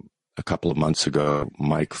 A couple of months ago,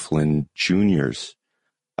 Mike Flynn Jr.'s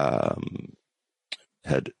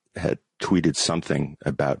had tweeted something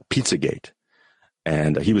about Pizzagate,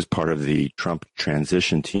 and he was part of the Trump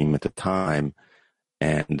transition team at the time,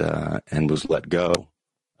 and was let go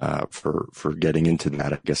for getting into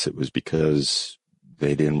that. I guess it was because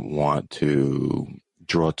they didn't want to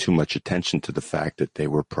draw too much attention to the fact that they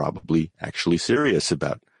were probably actually serious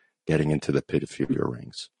about getting into the pedophilia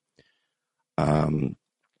rings.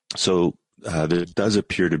 So there does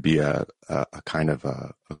appear to be a kind of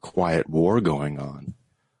a quiet war going on.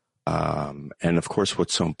 And of course,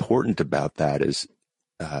 what's so important about that is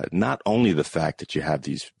not only the fact that you have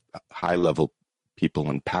these high-level people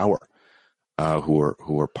in power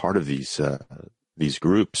who are part of these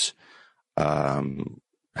groups,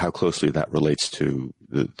 how closely that relates to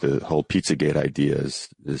the whole Pizzagate idea is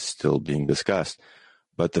still being discussed.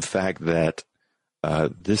 But the fact that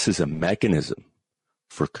this is a mechanism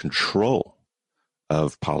for control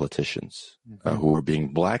of politicians who are being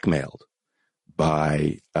blackmailed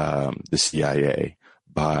by the CIA,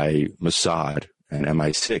 by Mossad and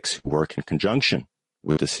MI6, who work in conjunction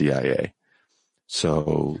with the CIA.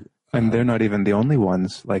 So, and they're not even the only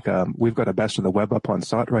ones. Like we've got a Best of the Web up on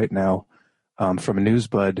SOT right now from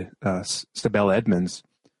Newsbud, Sibel Edmonds,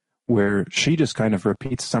 where she just kind of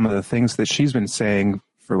repeats some of the things that she's been saying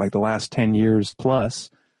for like the last 10 years plus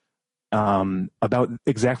about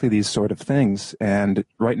exactly these sort of things. And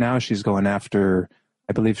right now she's going after,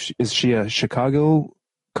 I believe, is she a Chicago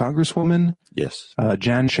congresswoman? Yes.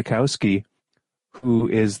 Jan Schakowsky, who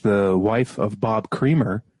is the wife of Bob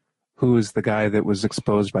Creamer, who is the guy that was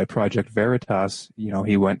exposed by Project Veritas. You know,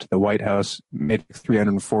 he went to the White House, made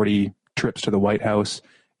 340 trips to the White House,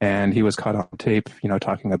 and he was caught on tape, you know,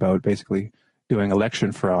 talking about basically doing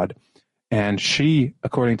election fraud. And she,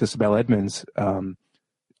 according to Sibel Edmonds,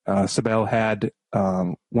 Sibel had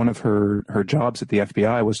one of her jobs at the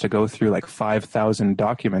FBI was to go through like 5,000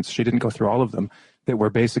 documents. She didn't go through all of them, that were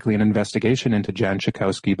basically an investigation into Jan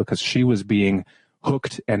Schakowsky, because she was being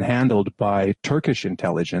hooked and handled by Turkish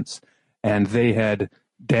intelligence, and they had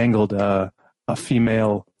dangled a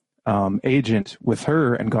female agent with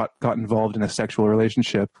her and got involved in a sexual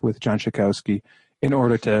relationship with Jan Schakowsky in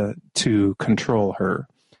order to control her.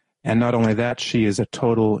 And not only that, she's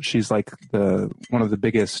like one of the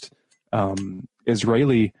biggest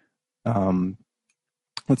Israeli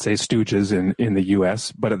let's say stooges in the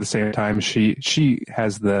U.S., but at the same time she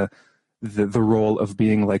has the role of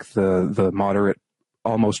being like the moderate,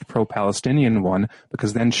 almost pro-Palestinian one,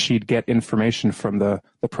 because then she'd get information from the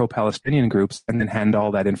pro-Palestinian groups and then hand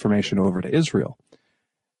all that information over to Israel.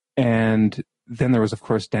 And then there was, of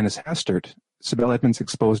course, Dennis Hastert. Sibel Edmonds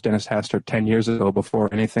exposed Dennis Hastert 10 years ago, before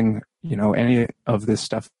anything, you know, any of this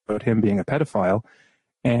stuff about him being a pedophile.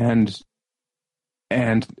 And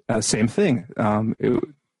same thing.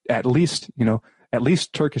 At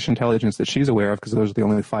least Turkish intelligence that she's aware of, because those are the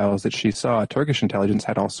only files that she saw. Turkish intelligence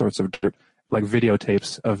had all sorts of like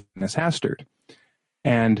videotapes of Dennis Hastert,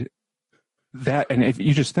 and if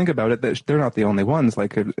you just think about it, that they're not the only ones.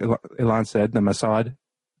 Like Ilan said, the Mossad,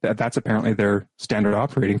 that's apparently their standard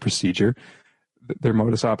operating procedure, their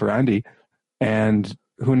modus operandi, and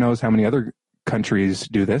who knows how many other countries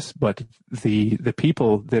do this. But the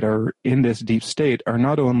people that are in this deep state are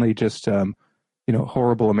not only just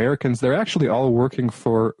horrible Americans. They're actually all working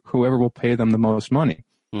for whoever will pay them the most money.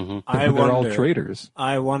 Mm-hmm. They're all traitors.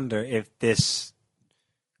 I wonder if this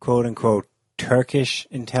quote unquote Turkish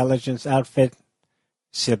intelligence outfit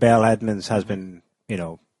Sibel Edmonds has been,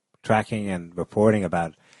 tracking and reporting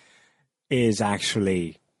about is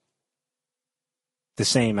actually the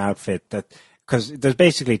same outfit because there's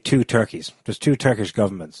basically two Turkeys. There's two Turkish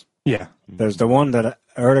governments. Yeah. There's the one that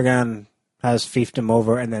Erdogan has fiefdom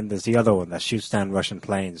over, and then there's the other one that shoots down Russian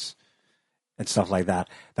planes and stuff like that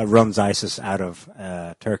runs ISIS out of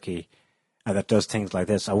Turkey, and that does things like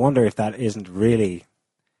this. I wonder if that isn't really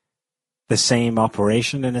the same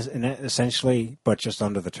operation in it, essentially, but just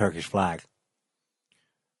under the Turkish flag.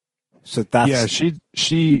 So that's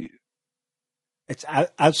she it's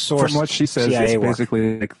outsourced. From what she says, CIA it's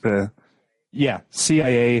basically work. like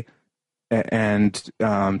CIA and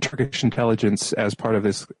Turkish intelligence as part of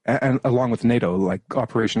this, and along with NATO, like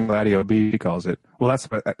Operation Gladio B, she calls it. Well, that's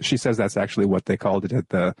what she says. That's actually what they called it at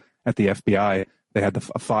the FBI. They had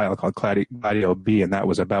a file called Gladio B, and that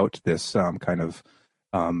was about this kind of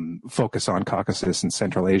focus on Caucasus and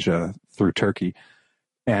Central Asia through Turkey.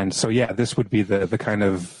 And so, this would be the kind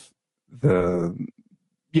of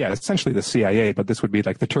essentially the CIA, but this would be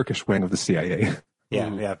like the Turkish wing of the CIA.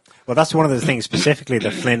 Yeah. Well, that's one of the things specifically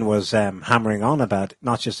that Flynn was hammering on about,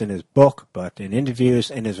 not just in his book, but in interviews,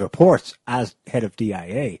 in his reports as head of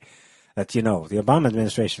DIA, that, the Obama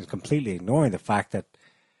administration is completely ignoring the fact that,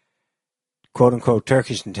 quote-unquote,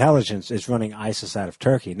 Turkish intelligence is running ISIS out of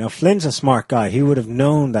Turkey. Now, Flynn's a smart guy. He would have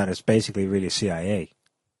known that it's basically really CIA.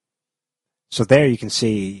 So there you can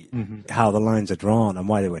see how the lines are drawn and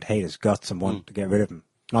why they would hate his guts and want to get rid of him,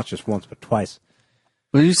 not just once, but twice.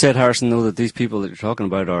 Well, you said, Harrison, though, that these people that you're talking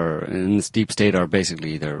about are in this deep state are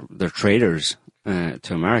basically they're traitors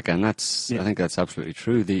to America, and I think that's absolutely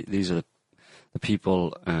true. These are the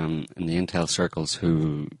people in the intel circles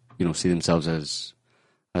who see themselves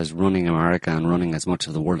as running America and running as much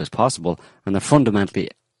of the world as possible, and they're fundamentally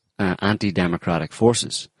anti-democratic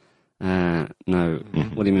forces. Now,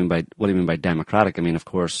 what do you mean by democratic? I mean, of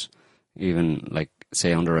course, even like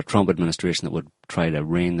say under a Trump administration that would try to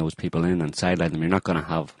rein those people in and sideline them, you're not going to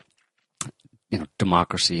have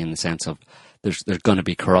democracy in the sense of there's going to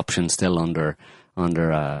be corruption still under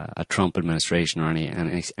a Trump administration or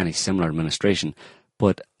any similar administration.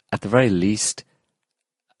 But at the very least,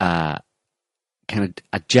 kind of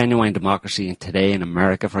a genuine democracy today in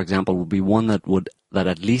America, for example, would be one that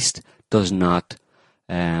at least does not,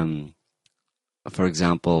 for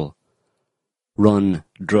example, run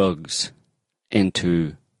drugs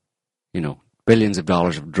into, billions of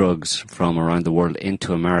dollars of drugs from around the world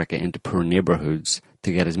into America, into poor neighborhoods,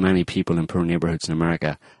 to get as many people in poor neighborhoods in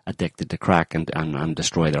America addicted to crack and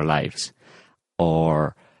destroy their lives.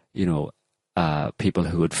 Or, people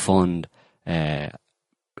who would fund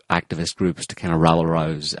activist groups to kind of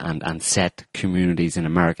rabble-rouse and set communities in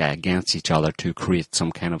America against each other to create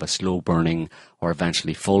some kind of a slow-burning or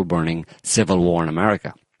eventually full-burning civil war in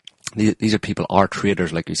America. These are people are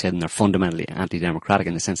traitors, like you said, and they're fundamentally anti-democratic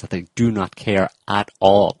in the sense that they do not care at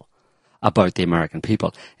all about the American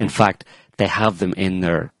people. In fact, they have them in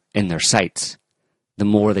their sights. The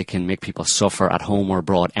more they can make people suffer at home or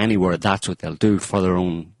abroad, anywhere, that's what they'll do for their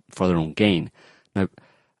own gain. Now,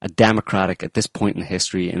 a democratic, at this point in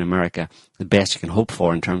history in America, the best you can hope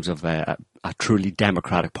for in terms of a truly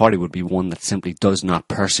democratic party would be one that simply does not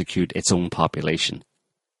persecute its own population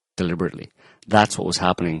deliberately. That's what was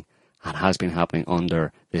happening and has been happening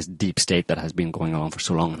under this deep state that has been going on for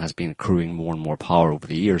so long and has been accruing more and more power over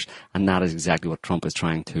the years. And that is exactly what Trump is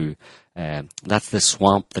trying to, that's the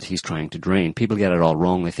swamp that he's trying to drain. People get it all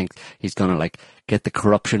wrong. They think he's going to get the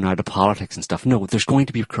corruption out of politics and stuff. No, there's going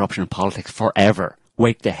to be corruption in politics forever.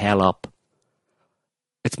 Wake the hell up.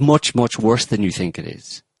 It's much, much worse than you think it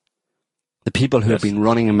is. The people who have been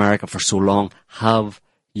running America for so long have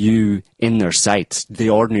you in their sights, the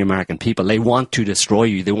ordinary American people. They want to destroy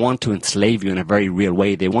you. They want to enslave you in a very real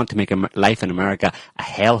way. They want to make life in America a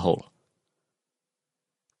hellhole.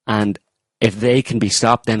 And if they can be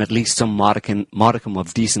stopped, then at least some modicum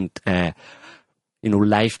of decent,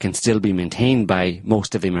 life can still be maintained by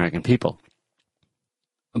most of the American people.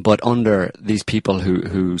 But under these people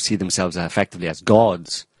who see themselves effectively as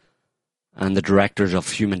gods and the directors of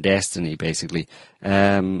human destiny, basically,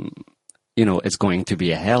 it's going to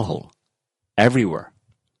be a hellhole everywhere.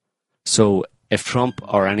 So if Trump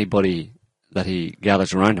or anybody that he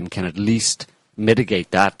gathers around him can at least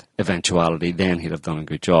mitigate that eventuality, then he'll have done a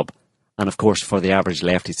good job. And of course, for the average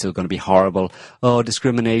left, it's still going to be horrible. Oh,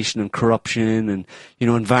 discrimination and corruption and,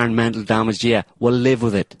 environmental damage. Yeah, well, live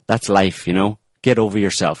with it. That's life, Get over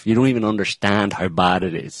yourself. You don't even understand how bad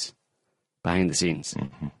it is behind the scenes.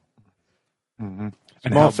 Mm-hmm. Mm-hmm.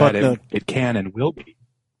 And how bad it can and will be.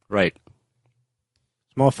 Right.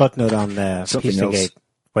 Small footnote on Pizzagate.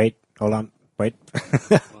 Wait, hold on. Wait.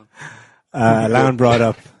 Alan brought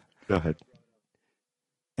up. Go ahead.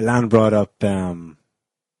 Alan brought up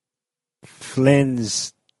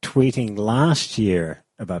Flynn's tweeting last year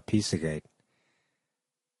about Pizzagate.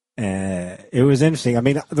 It was interesting. I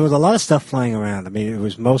mean, there was a lot of stuff flying around. I mean, it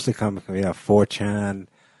was mostly coming from 4chan,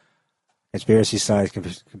 conspiracy sites,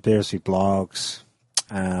 conspiracy blogs.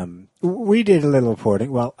 We did a little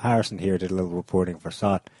reporting. Well, Harrison here did a little reporting for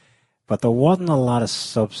SOT, but there wasn't a lot of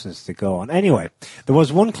substance to go on. Anyway, there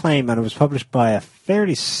was one claim, and it was published by a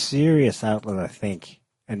fairly serious outlet, I think,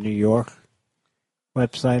 a New York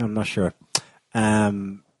website. I'm not sure.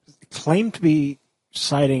 Claimed to be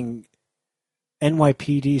citing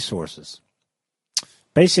NYPD sources,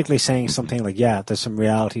 basically saying something like, yeah, there's some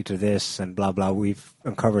reality to this and blah, blah. We've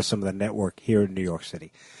uncovered some of the network here in New York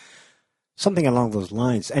City. Something along those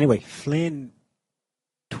lines. Anyway, Flynn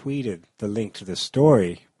tweeted the link to the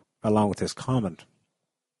story along with his comment.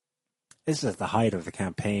 This is at the height of the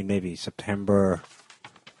campaign, maybe September.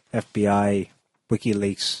 FBI,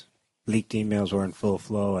 WikiLeaks, leaked emails were in full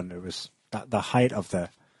flow, and it was the height of the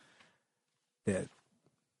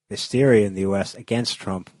hysteria in the US against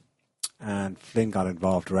Trump, and Flynn got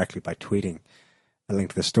involved directly by tweeting a link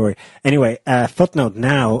to the story. Anyway, footnote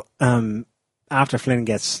now, after Flynn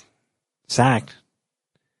gets sacked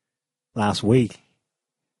last week,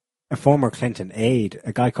 a former Clinton aide,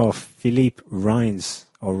 a guy called Philippe Reinz,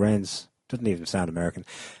 doesn't even sound American,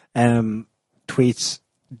 tweets,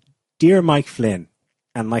 "Dear Mike Flynn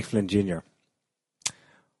and Mike Flynn Jr.,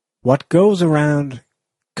 what goes around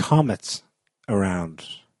comets around.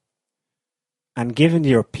 And given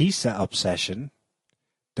your pizza obsession, ...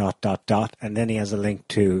 and then he has a link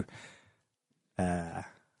to the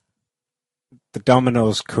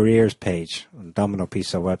Domino's careers page on Domino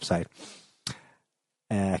Pizza website.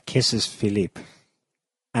 Kisses Philippe.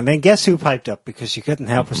 And then guess who piped up because she couldn't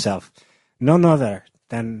help herself? None other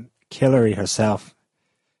than Hillary herself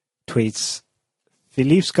tweets,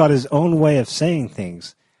 Philippe's got his own way of saying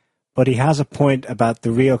things, but he has a point about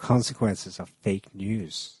the real consequences of fake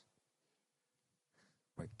news.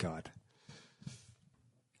 My God.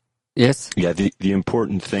 Yes. Yeah, the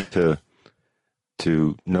important thing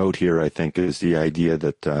to note here, I think, is the idea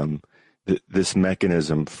that this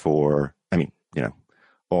mechanism for,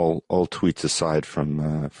 all tweets aside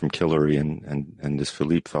from Hillary and this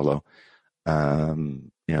Philippe fellow,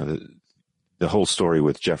 the whole story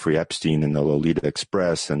with Jeffrey Epstein and the Lolita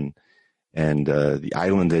Express and the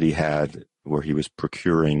island that he had where he was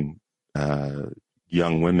procuring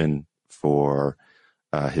young women for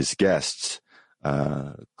his guests,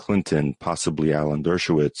 Clinton, possibly Alan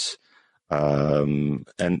Dershowitz,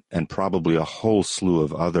 and probably a whole slew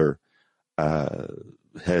of other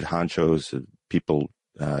head honchos, people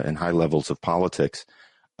in high levels of politics.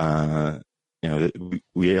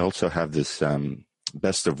 We also have this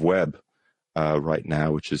Best of Web right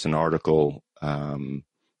now, which is an article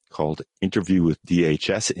called Interview with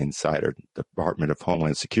DHS Insider, Department of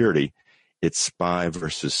Homeland Security. It's spy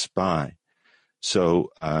versus spy. So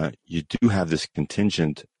you do have this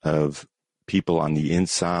contingent of people on the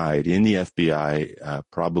inside in the FBI,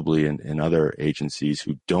 probably in other agencies,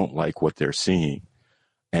 who don't like what they're seeing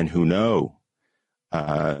and who know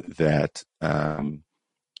that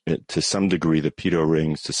to some degree the pedo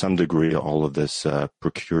rings, to some degree all of this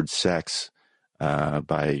procured sex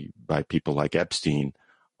by people like Epstein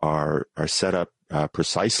are set up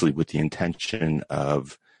precisely with the intention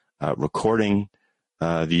of recording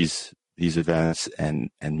these events and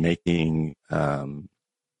making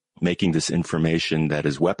this information that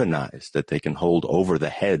is weaponized, that they can hold over the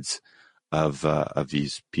heads of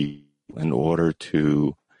these people in order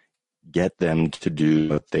to get them to do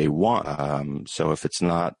what they want. So if it's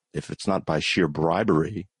not by sheer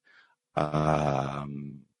bribery,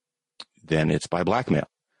 then it's by blackmail.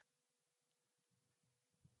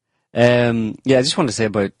 I just want to say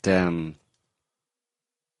about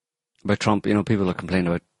Trump. People are complaining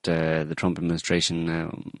about the Trump administration.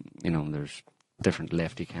 There's different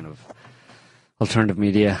lefty kind of alternative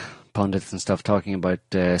media pundits and stuff talking about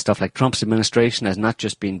stuff like Trump's administration has not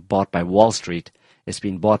just been bought by Wall Street, it's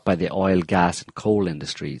been bought by the oil, gas and coal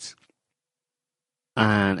industries.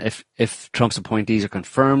 And if Trump's appointees are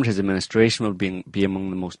confirmed, his administration will be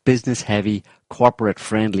among the most business-heavy,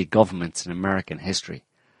 corporate-friendly governments in American history.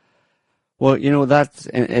 Well, that's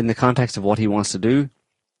in the context of what he wants to do.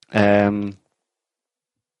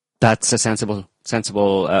 That's a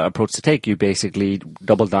sensible approach to take. You basically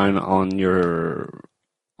double down on your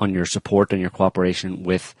support and your cooperation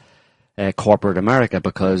with corporate America,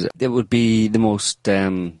 because it would be the most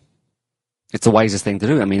it's the wisest thing to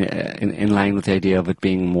do. I mean, in line with the idea of it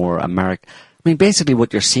being more American. I mean, basically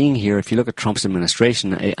what you're seeing here, if you look at Trump's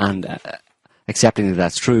administration and accepting that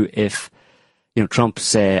that's true, if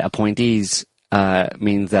Trump's appointees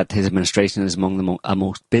means that his administration is among the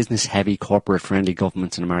most business-heavy, corporate-friendly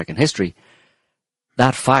governments in American history,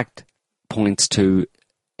 that fact points to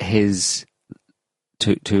his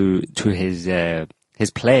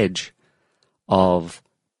his pledge of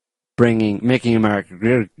making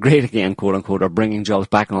America great again, quote unquote, or bringing jobs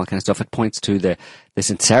back and all that kind of stuff. It points to the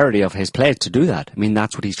sincerity of his pledge to do that. I mean,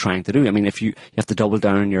 that's what he's trying to do. I mean, if you have to double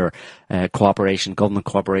down on your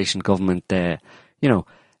government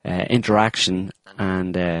interaction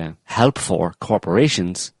and help for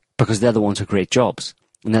corporations, because they're the ones who create jobs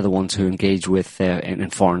and they're the ones who engage with in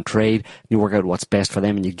foreign trade. You work out what's best for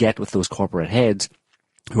them, and you get with those corporate heads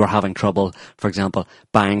who are having trouble, for example,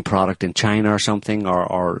 buying product in China or something,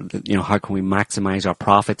 or how can we maximize our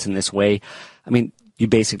profits in this way? I mean, you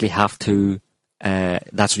basically have to.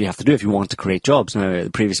 That's what you have to do if you want to create jobs. Now, the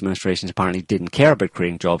previous administrations apparently didn't care about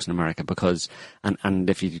creating jobs in America because, and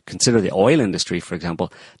if you consider the oil industry, for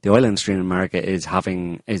example, the oil industry in America is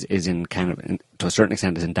in kind of, to a certain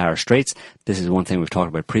extent, is in dire straits. This is one thing we've talked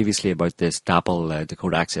about previously about this DAPL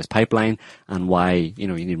Dakota Access Pipeline and why, there's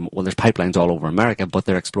pipelines all over America, but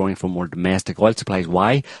they're exploring for more domestic oil supplies.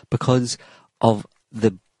 Why? Because of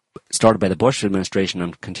started by the Bush administration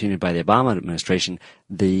and continued by the Obama administration,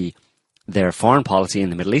 their foreign policy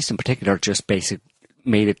in the Middle East in particular just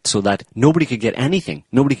made it so that nobody could get anything.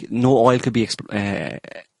 No oil could be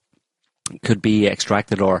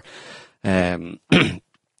extracted or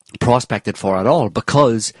prospected for at all,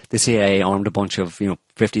 because the CIA armed a bunch of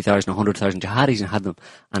 50,000, 100,000 jihadis and had them,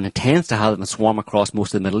 and intends to have them swarm across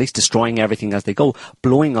most of the Middle East, destroying everything as they go,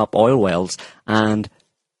 blowing up oil wells and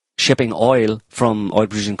shipping oil from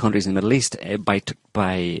oil-producing countries in the Middle East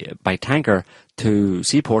by tanker to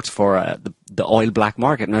seaports for the oil black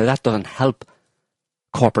market. Now, that doesn't help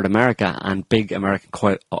corporate America and big American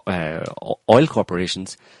oil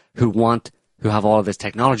corporations who have all of this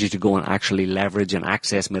technology to go and actually leverage and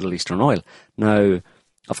access Middle Eastern oil. Now,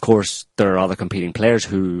 of course, there are other competing players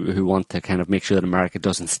who want to kind of make sure that America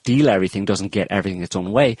doesn't steal everything, doesn't get everything its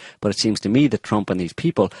own way. But it seems to me that Trump and these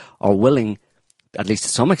people are willing, at least to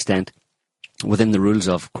some extent, within the rules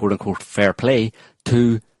of quote-unquote fair play,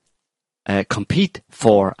 to compete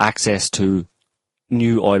for access to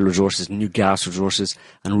new oil resources, new gas resources,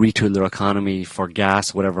 and retool their economy for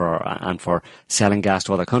gas, whatever, and for selling gas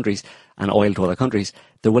to other countries and oil to other countries.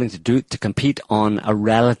 They're willing to compete on a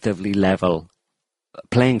relatively level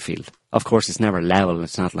playing field. Of course, it's never level.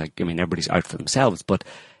 It's not like, everybody's out for themselves, but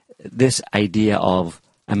this idea of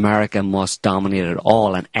America must dominate it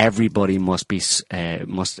all, and everybody must kind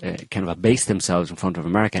of abase themselves in front of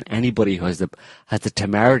America. And anybody who has the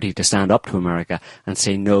temerity to stand up to America and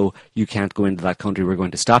say, no, you can't go into that country, we're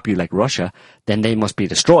going to stop you, like Russia, then they must be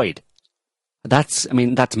destroyed. That's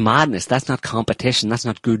madness. That's not competition. That's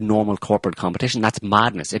not good, normal corporate competition. That's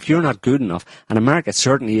madness. If you're not good enough, and America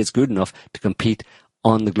certainly is good enough to compete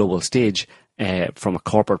on the global stage from a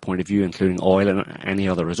corporate point of view, including oil and any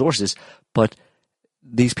other resources, but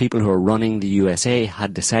these people who are running the USA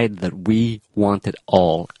had decided that we want it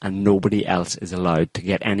all, and nobody else is allowed to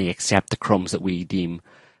get any except the crumbs that we deem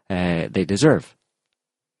they deserve.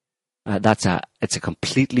 It's a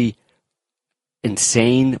completely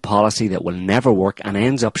insane policy that will never work and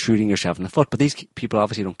ends up shooting yourself in the foot. But these people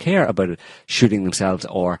obviously don't care about it shooting themselves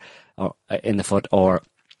or in the foot, or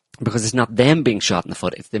because it's not them being shot in the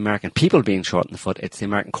foot, it's the American people being shot in the foot, it's the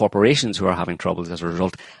American corporations who are having troubles as a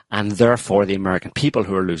result, and therefore the American people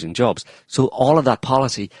who are losing jobs. So all of that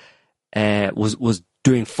policy was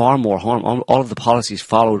doing far more harm. All of the policies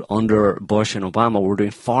followed under Bush and Obama were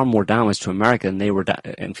doing far more damage to America than they were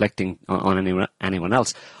inflicting on anyone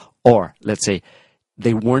else. Or, let's say,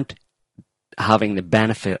 they weren't having the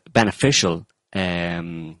beneficial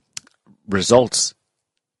results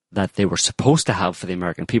that they were supposed to have for the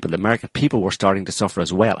American people. The American people were starting to suffer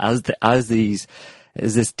as well. As this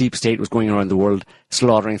deep state was going around the world,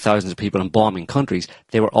 slaughtering thousands of people and bombing countries,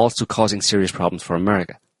 they were also causing serious problems for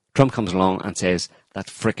America. Trump comes along and says,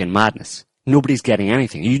 that's frickin' madness. Nobody's getting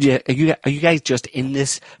anything. Are you guys just in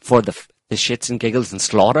this for the shits and giggles and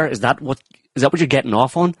slaughter? Is that what you're getting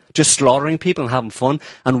off on? Just slaughtering people and having fun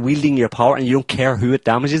and wielding your power, and you don't care who it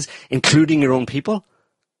damages, including your own people?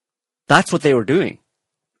 That's what they were doing.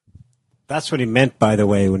 That's what he meant, by the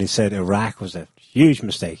way, when he said Iraq was a huge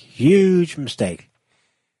mistake. Huge mistake.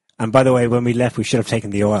 And by the way, when we left, we should have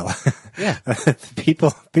taken the oil. Yeah.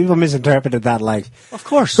 People misinterpreted that like, of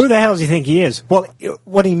course. Who the hell does he think he is? Well,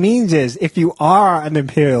 what he means is, if you are an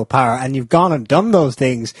imperial power and you've gone and done those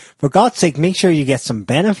things, for God's sake, make sure you get some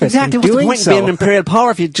benefits exactly. in doing What's the point so. in being an imperial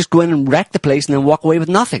power if you just go in and wreck the place and then walk away with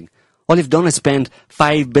nothing? All you've done is spend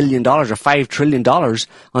 $5 billion or $5 trillion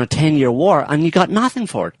on a 10-year war, and you got nothing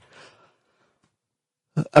for it.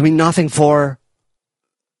 I mean, nothing for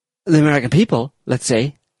the American people, let's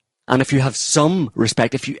say. And if you have some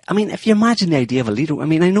respect, if you imagine the idea of a leader, I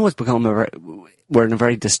mean, I know it's become we're in a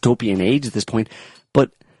very dystopian age at this point,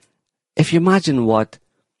 but if you imagine what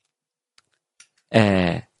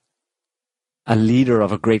a leader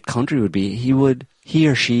of a great country would be, he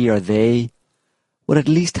or she or they would at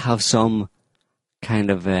least have some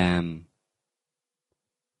kind of,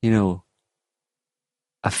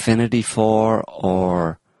 affinity for,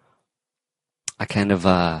 or a kind of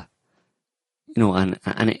an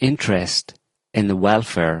interest in the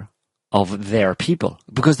welfare of their people,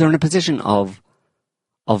 because they're in a position of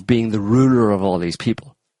being the ruler of all these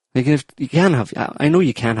people. Like, I know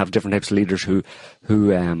you can have different types of leaders who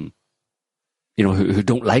don't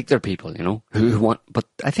like their people, who want, but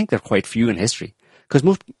I think they're quite few in history. Because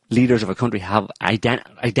most leaders of a country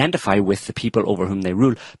identify with the people over whom they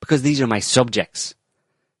rule, because these are my subjects.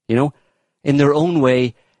 In their own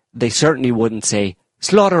way, they certainly wouldn't say,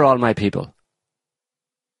 slaughter all my people.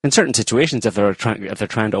 In certain situations, if they're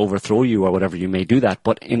trying to overthrow you or whatever, you may do that.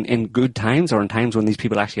 But in good times, or in times when these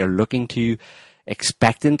people actually are looking to you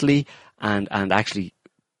expectantly and actually,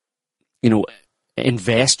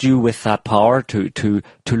 invest you with that power to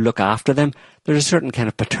look after them, there's a certain kind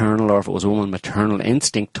of paternal, or if it was a woman, maternal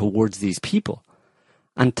instinct towards these people.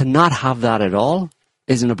 And to not have that at all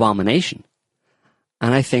is an abomination.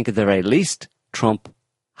 And I think at the very least, Trump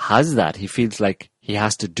has that. He feels like he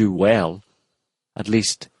has to do well, at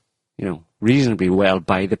least, reasonably well,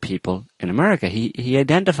 by the people in America. He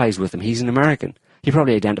identifies with them. He's an American. He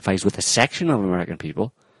probably identifies with a section of American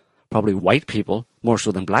people, probably white people, more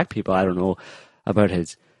so than black people. I don't know about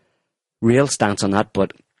his real stance on that,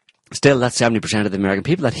 but still, that's 70% of the American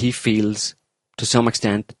people that he feels, to some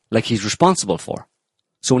extent, like he's responsible for.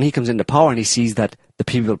 So when he comes into power and he sees that the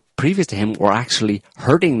people previous to him were actually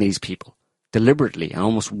hurting these people deliberately and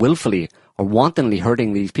almost willfully or wantonly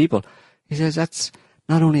hurting these people, he says that's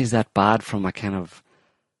not only is that bad from a kind of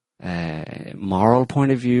moral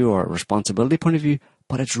point of view or responsibility point of view,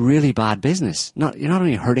 but it's really bad business. You're not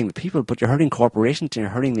only hurting the people, but you're hurting corporations and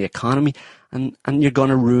you're hurting the economy, and you're going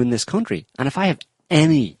to ruin this country. And if I have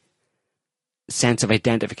any sense of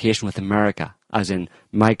identification with America, as in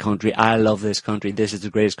my country, I love this country, this is the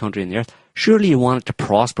greatest country on the earth, surely you want it to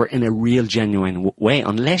prosper in a real, genuine way,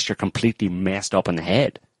 unless you're completely messed up in the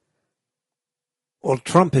head. Well,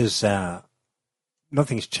 Trump is,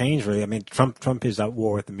 nothing's changed really. I mean, Trump is at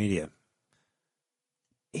war with the media.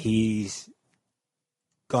 he's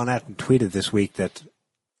gone out and tweeted this week that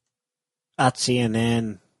at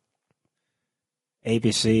CNN,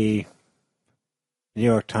 ABC, New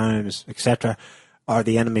York Times, etc., are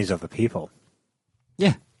the enemies of the people.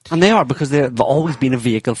 Yeah, and they are, because they've always been a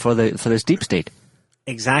vehicle for this deep state.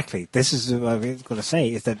 Exactly. This is what I was going to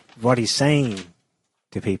say, is that what he's saying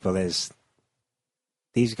to people is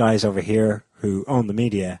these guys over here who own the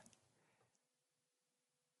media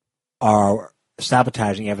are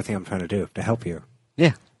sabotaging everything I'm trying to do to help you.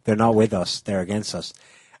 Yeah. They're not with us. They're against us.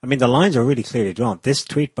 I mean, the lines are really clearly drawn. This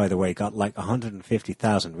tweet, by the way, got like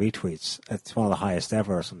 150,000 retweets. It's one of the highest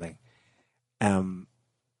ever or something. And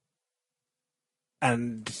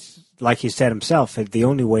like he said himself, the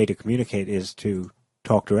only way to communicate is to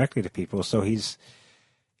talk directly to people. So he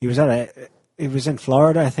was in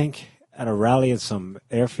Florida, I think, at a rally at some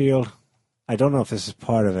airfield. I don't know if this is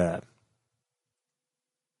part of a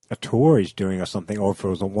tour he's doing or something, or if it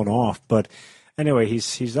was a one-off. But anyway,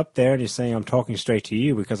 he's up there and he's saying, "I'm talking straight to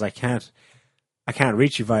you because I can't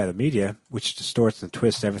reach you via the media, which distorts and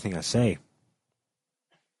twists everything I say."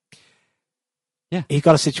 Yeah, he's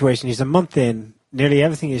got a situation. He's a month in. Nearly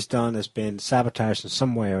everything he's done has been sabotaged in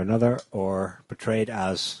some way or another, or portrayed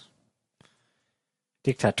as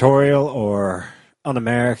dictatorial or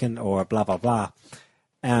un-American or blah blah blah.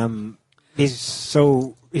 He's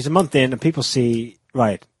a month in, and people see,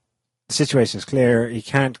 right, the situation is clear. He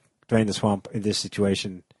can't drain the swamp in this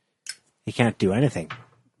situation. He can't do anything,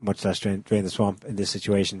 much less drain the swamp in this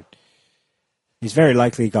situation. He's very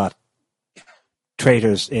likely got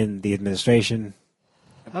traitors in the administration.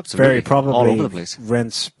 Absolutely. Very probably all over the place.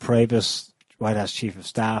 Reince Priebus, White House Chief of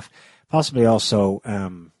Staff, possibly also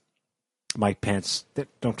Mike Pence.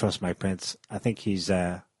 Don't trust Mike Pence. I think he's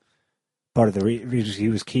part of he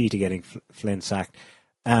was key to getting Flynn sacked.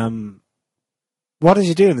 What does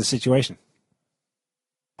he do in this situation?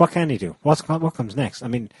 What can he do? What comes next? I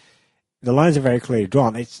mean, the lines are very clearly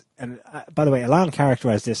drawn. By the way, Elan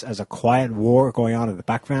characterized this as a quiet war going on in the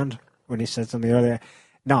background when he said something earlier.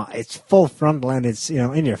 No, it's full frontal and it's,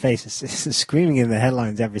 in your face. It's screaming in the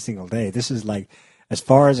headlines every single day. This is like as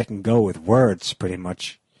far as it can go with words, pretty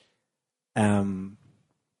much. When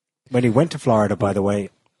he went to Florida, by the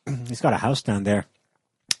way, he's got a house down there,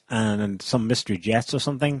 and some mystery jets or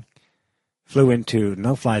something flew into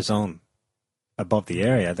no-fly zone above the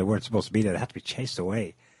area. They weren't supposed to be there. They had to be chased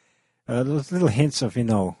away. Those little hints of,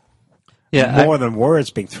 more than words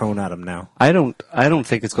being thrown at him now. I don't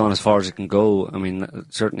think it's gone as far as it can go. I mean,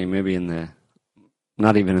 certainly maybe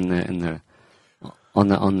not even on the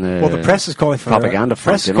Well, the press is calling for propaganda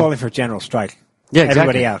front. Press is calling for general strike. Yeah,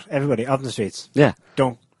 exactly. Everybody out in the streets. Yeah,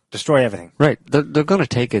 don't destroy everything. Right. They're going to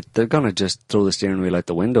take it. They're going to just throw the steering wheel out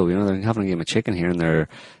the window. They're having a game of chicken here, and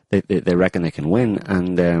they reckon they can win.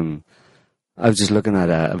 And I was just looking at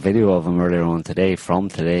a video of him earlier on today, from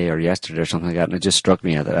today or yesterday or something like that, and it just struck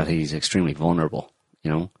me that he's extremely vulnerable.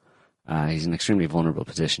 He's in an extremely vulnerable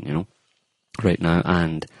position. Right now,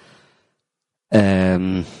 and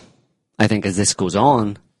I think as this goes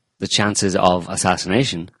on, the chances of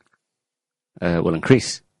assassination will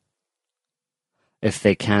increase. If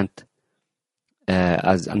they can't,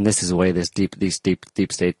 and this is the way these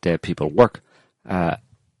deep state people work,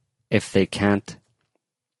 if they can't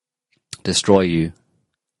destroy you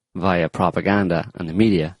via propaganda and the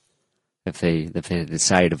media, if they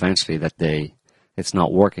decide eventually that it's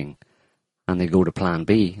not working, and they go to Plan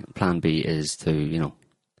B. Plan B is to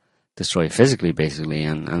destroy physically, basically,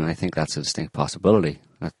 and I think that's a distinct possibility.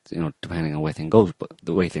 That depending on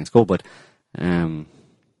the way things go, but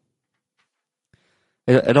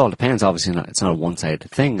it all depends. Obviously, it's not a one-sided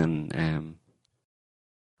thing, and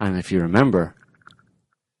if you remember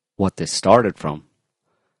what this started from,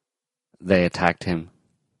 they attacked him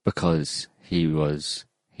because he's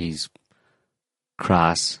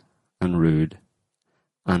crass and rude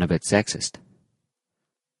and a bit sexist.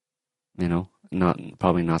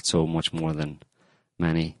 Probably not so much more than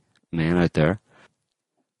many men out there.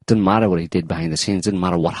 It didn't matter what he did behind the scenes. It didn't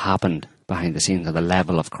matter what happened behind the scenes, or the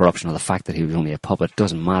level of corruption, or the fact that he was only a puppet. It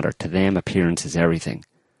doesn't matter. To them, appearance is everything.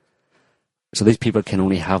 So these people can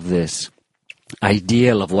only have this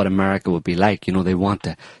ideal of what America would be like.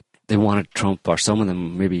 They wanted Trump, or some of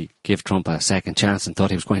them maybe give Trump a second chance and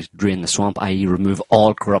thought he was going to drain the swamp, i.e. remove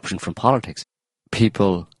all corruption from politics.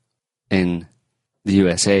 People in the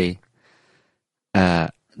USA, the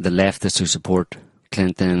leftists who support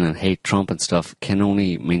Clinton and hate Trump and stuff, can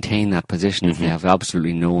only maintain that position if they have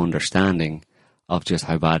absolutely no understanding of just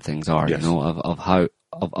how bad things are. Yes.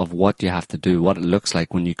 Of what you have to do, what it looks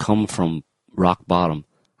like when you come from rock bottom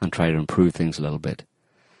and try to improve things a little bit.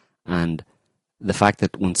 And the fact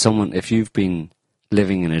that if you've been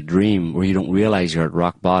living in a dream where you don't realize you're at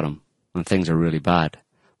rock bottom when things are really bad.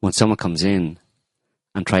 When someone comes in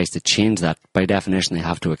and tries to change that, by definition, they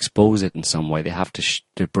have to expose it in some way. They have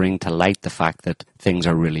to bring to light the fact that things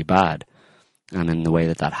are really bad. And in the way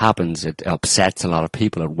that happens, it upsets a lot of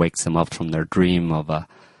people. It wakes them up from their dream of a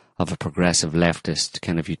progressive leftist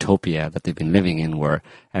kind of utopia that they've been living in, where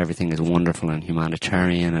everything is wonderful and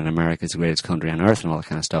humanitarian and America's the greatest country on earth and all that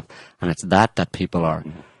kind of stuff. And it's that people are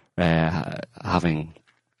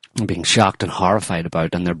being shocked and horrified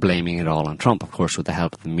about, and they're blaming it all on Trump, of course, with the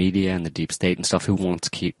help of the media and the deep state and stuff, who wants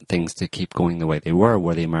things to keep going the way they were,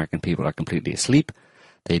 where the American people are completely asleep.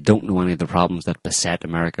 They don't know any of the problems that beset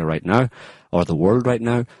America right now, or the world right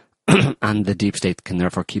now, and the deep state can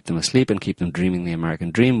therefore keep them asleep and keep them dreaming the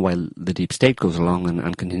American dream, while the deep state goes along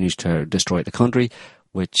and continues to destroy the country,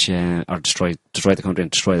 or destroy the country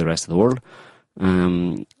and destroy the rest of the world.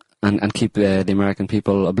 And keep the American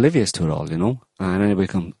people oblivious to it all, you know. And anybody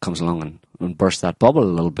comes along and bursts that bubble a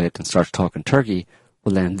little bit and starts talking turkey,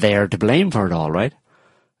 well, then they're to blame for it all, right?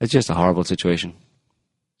 It's just a horrible situation.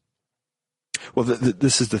 Well,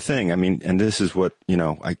 this is the thing. I mean, and this is what, you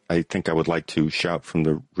know, I think I would like to shout from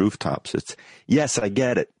the rooftops. It's, yes, I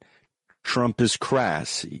get it. Trump is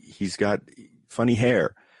crass. He's got funny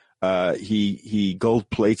hair. He gold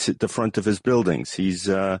plates at the front of his buildings. He's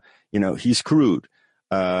crude.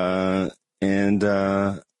 And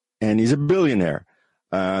he's a billionaire.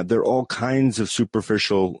 There are all kinds of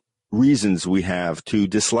superficial reasons we have to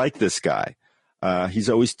dislike this guy. He's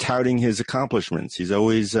always touting his accomplishments. He's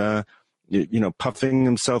always, puffing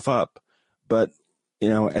himself up. But, you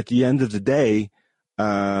know, at the end of the day,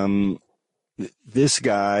 this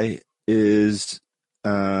guy is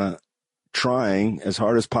trying as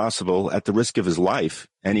hard as possible, at the risk of his life,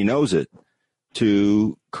 and he knows it,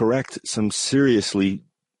 to correct some seriously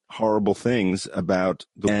horrible things about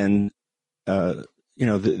this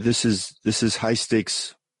is high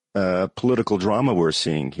stakes political drama we're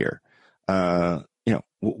seeing here. 1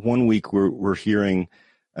 week we're hearing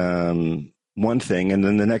one thing, and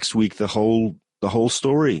then the next week the whole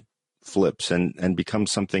story flips and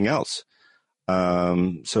becomes something else.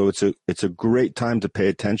 So it's a great time to pay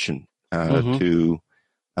attention to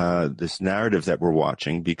this narrative that we're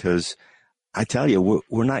watching, because I tell you,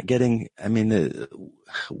 we're not getting. I mean,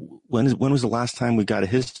 when was the last time we got a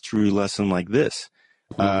history lesson like this?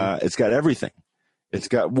 It's got everything. It's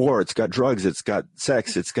got war. It's got drugs. It's got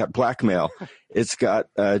sex. It's got blackmail. It's got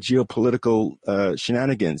geopolitical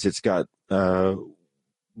shenanigans. It's got World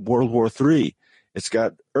War III. It's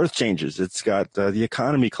got earth changes. It's got the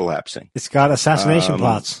economy collapsing. It's got assassination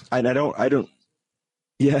plots. And I don't.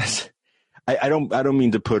 Yes, I don't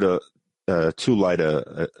mean to put too light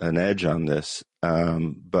an edge on this,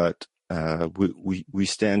 but we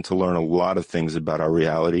stand to learn a lot of things about our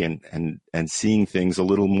reality and seeing things a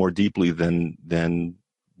little more deeply than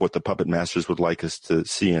what the puppet masters would like us to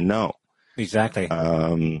see and know. Exactly.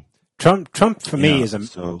 Trump for me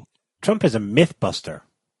Trump is a myth buster.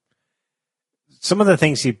 Some of the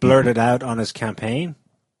things he blurted out on his campaign,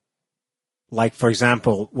 like, for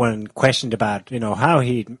example, when questioned about, how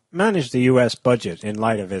he managed the U.S. budget in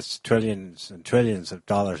light of his trillions and trillions of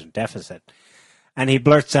dollars in deficit, and he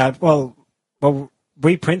blurts out, well,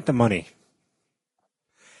 we print the money.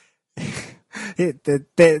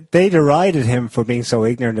 They derided him for being so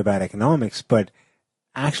ignorant about economics, but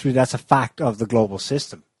actually that's a fact of the global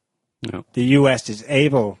system. No. The U.S. is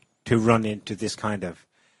able to run into this kind of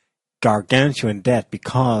gargantuan debt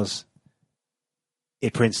because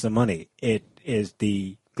it prints the money. It is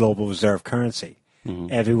the global reserve currency. Mm-hmm.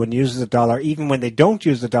 Everyone uses the dollar. Even when they don't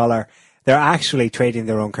use the dollar, they're actually trading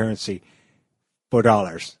their own currency for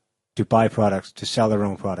dollars to buy products, to sell their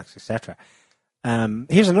own products, etc.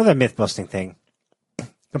 Here's another myth-busting thing.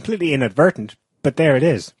 Completely inadvertent, but there it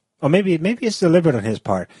is. Or maybe it's deliberate on his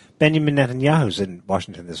part. Benjamin Netanyahu's in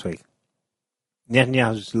Washington this week.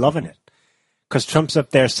 Netanyahu's loving it. Because Trump's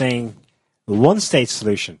up there saying the one-state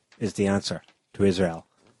solution is the answer to Israel.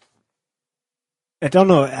 I don't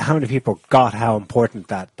know how many people got how important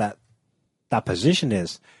that position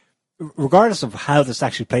is. Regardless of how this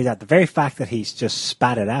actually plays out, the very fact that he's just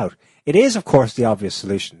spat it out, it is, of course, the obvious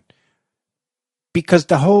solution. Because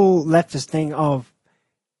the whole leftist thing of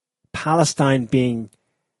Palestine being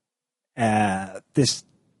this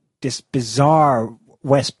bizarre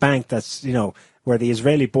West Bank that's, where the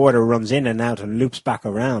Israeli border runs in and out and loops back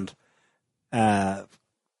around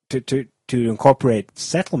to incorporate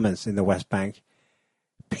settlements in the West Bank,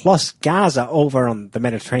 plus Gaza over on the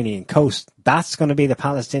Mediterranean coast, that's going to be the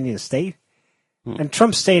Palestinian state? And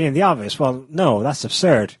Trump's stating the obvious. Well, no, that's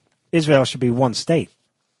absurd. Israel should be one state.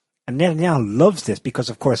 And Netanyahu loves this because,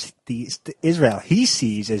 of course, the Israel he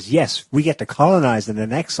sees as, yes, we get to colonize and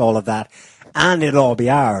annex all of that, and it'll all be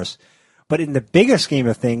ours. But in the bigger scheme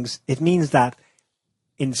of things, it means that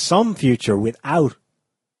in some future, without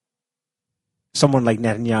someone like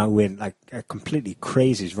Netanyahu in, like, completely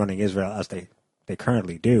crazy running Israel as they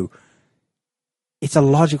currently do, it's a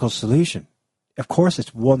logical solution. Of course,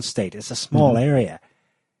 it's one state. It's a small area.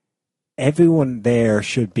 Everyone there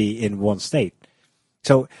should be in one state.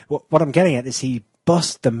 So what I'm getting at is he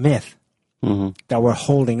busts the myth that we're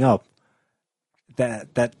holding up, that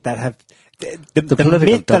have the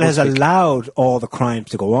myth that has allowed all the crimes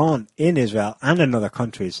to go on in Israel and in other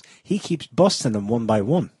countries. He keeps busting them one by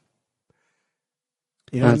one.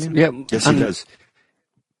 You know what I mean? Yeah, yes, he does.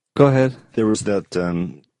 Go ahead. There was that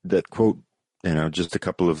quote, just a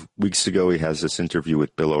couple of weeks ago. He has this interview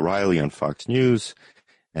with Bill O'Reilly on Fox News,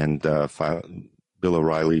 and Bill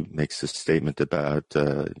O'Reilly makes this statement about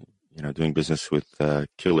doing business with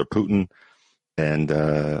killer Putin, and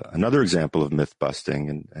another example of myth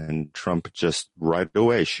busting. And Trump just right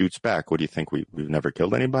away shoots back. What do you think? We've never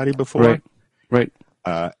killed anybody before, right?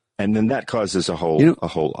 And then that causes a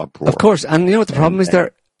whole uproar. Of course, and you know what the problem is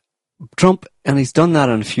there? Trump, and he's done that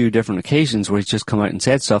on a few different occasions where he's just come out and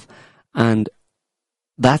said stuff, and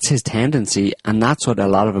that's his tendency, and that's what a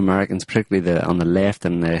lot of Americans, particularly on the left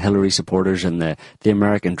and the Hillary supporters and the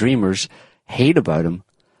American dreamers, hate about him,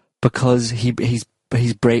 because he's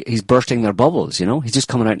bursting their bubbles. He's just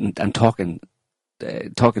coming out and talking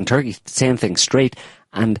turkey, saying things straight,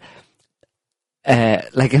 and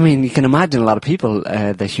you can imagine a lot of people,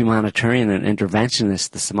 the humanitarian and interventionists,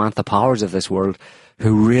 the Samantha Powers of this world,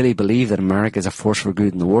 who really believe that America is a force for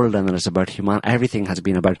good in the world, and that it's about everything has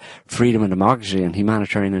been about freedom and democracy and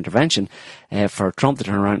humanitarian intervention. For Trump to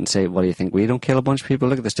turn around and say, "What do you think? We don't kill a bunch of people?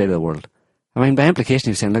 Look at the state of the world." I mean, by implication,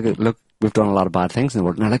 he's saying, "Look, we've done a lot of bad things in the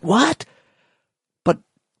world." And they're like, "What? But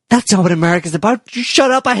that's not what America's about. You shut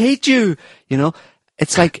up! I hate you."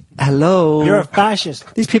 It's like, hello. You're a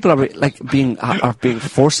fascist. These people are being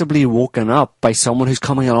forcibly woken up by someone who's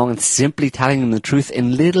coming along and simply telling them the truth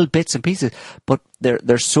in little bits and pieces. But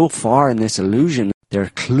they're so far in this illusion. They're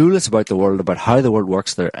clueless about the world, about how the world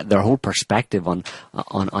works. Their whole perspective on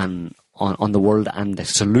the world and the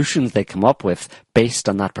solutions they come up with based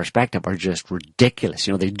on that perspective are just ridiculous.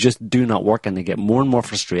 They just do not work, and they get more and more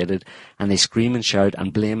frustrated, and they scream and shout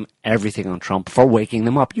and blame everything on Trump for waking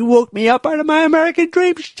them up. "You woke me up out of my American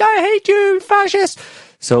dreams. I hate you, fascist."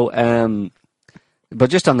 So, but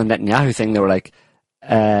just on the Netanyahu thing, they were like,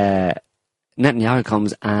 Netanyahu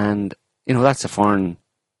comes and, that's a foreign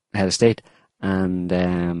head of state,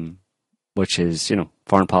 and, which is,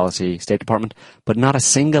 foreign policy, State Department, but not a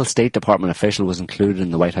single State Department official was included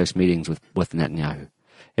in the White House meetings with Netanyahu.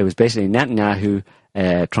 It was basically Netanyahu,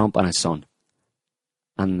 Trump, and his son.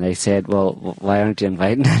 And they said, "Well, why aren't you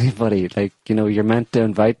inviting anybody? You're meant to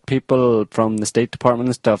invite people from the State Department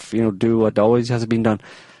and stuff, do what always has been done."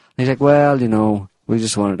 And he's like, "Well, we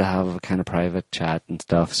just wanted to have a kind of private chat and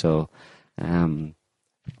stuff, so..."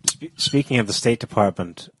 Speaking of the State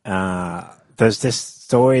Department, there's this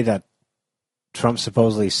story that Trump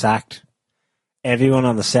supposedly sacked everyone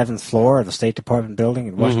on the 7th floor of the State Department building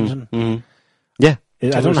in Washington. Mm-hmm. Yeah.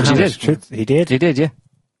 I don't know how much truth he did. He did, yeah.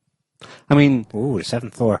 I mean... Ooh, the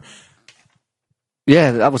 7th floor.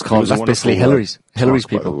 Yeah, that was called... That's basically Hillary's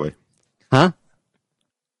people. By the way. Huh?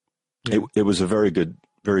 It was a very good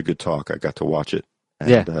talk. I got to watch it.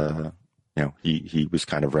 And, he was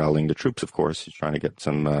kind of rallying the troops, of course. He's trying to get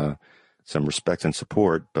some respect and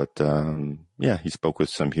support. But, he spoke with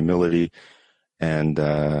some humility. And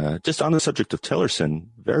just on the subject of Tillerson,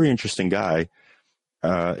 very interesting guy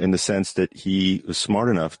in the sense that he was smart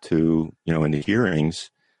enough to, in the hearings,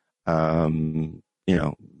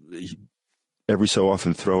 every so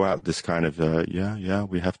often throw out this kind of,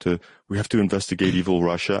 we have to investigate evil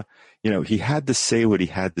Russia. He had to say what he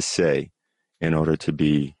had to say in order to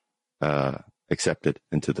be accepted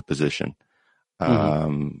into the position.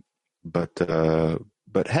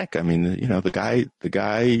 But heck, I mean, the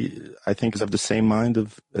guy, I think, is of the same mind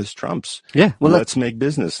as Trump's. Yeah, well, let's make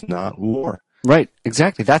business, not war. Right,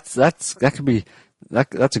 exactly. That's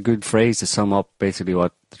a good phrase to sum up basically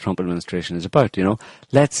what the Trump administration is about.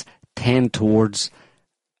 Let's tend towards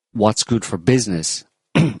what's good for business.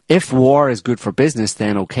 If war is good for business,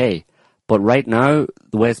 then okay. But right now,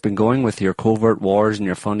 the way it's been going with your covert wars and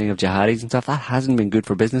your funding of jihadis and stuff, that hasn't been good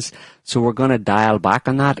for business. So we're going to dial back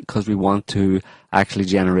on that because we want to actually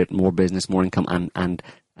generate more business, more income,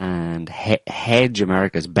 and hedge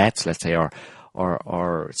America's bets, let's say,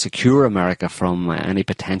 or secure America from any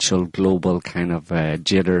potential global kind of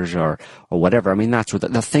jitters or whatever. I mean, that's what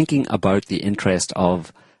they're thinking about, the interest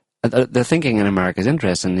of they're thinking in America's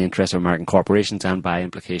interest and the interest of American corporations and by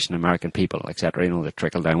implication American people, etc. The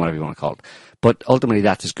trickle down, whatever you want to call it. But ultimately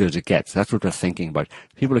that's as good as it gets. That's what they're thinking about.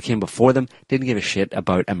 People who came before them didn't give a shit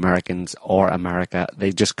about Americans or America.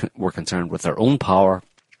 They just were concerned with their own power,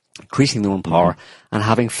 increasing their own power, and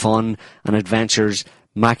having fun and adventures,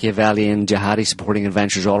 Machiavellian, jihadi supporting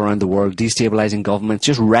adventures all around the world, destabilizing governments,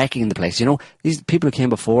 just wrecking the place. These people who came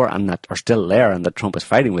before and that are still there and that Trump is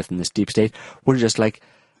fighting with in this deep state were just like,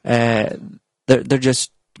 they're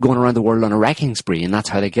just going around the world on a wrecking spree, and that's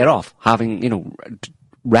how they get off, having,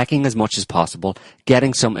 wrecking as much as possible,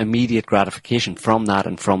 getting some immediate gratification from that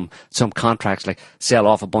and from some contracts, like sell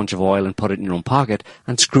off a bunch of oil and put it in your own pocket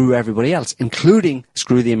and screw everybody else, including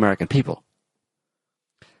screw the American people.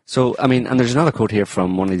 So, and there's another quote here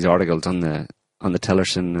from one of these articles on the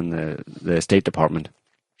Tillerson and the State Department.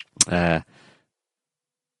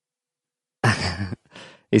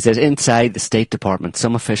 He says, inside the State Department,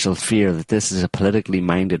 some officials fear that this is a politically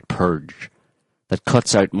minded purge that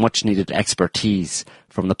cuts out much-needed expertise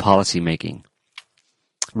from the policy making,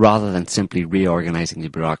 rather than simply reorganizing the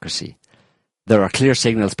bureaucracy. There are clear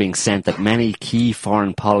signals being sent that many key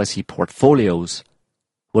foreign policy portfolios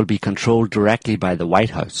will be controlled directly by the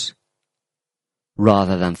White House,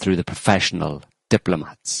 rather than through the professional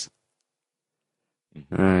diplomats.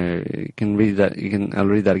 You can read that. I'll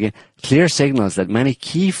read that again. Clear signals that many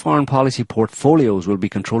key foreign policy portfolios will be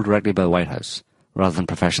controlled directly by the White House, rather than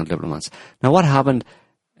professional diplomats. Now, what happened?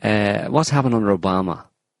 What's happened under Obama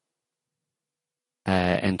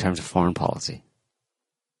in terms of foreign policy,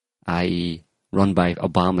 i.e., run by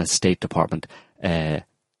Obama's State Department?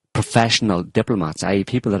 Professional diplomats, i.e.,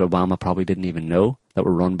 people that Obama probably didn't even know, that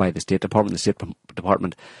were run by the State Department. The State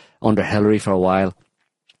Department under Hillary for a while,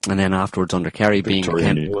 and then afterwards under Kerry,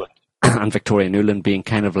 and Victoria Nuland being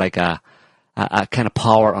kind of like a kind of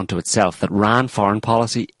power unto itself that ran foreign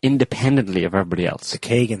policy independently of everybody else. The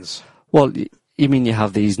Kagans. Well, you mean you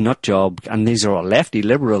have these nut job, and these are all lefty,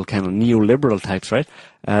 liberal, kind of neoliberal types, right?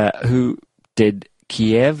 Who did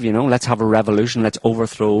Kiev, let's have a revolution, let's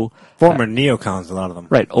overthrow... Former neocons, a lot of them.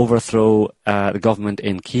 Right, overthrow the government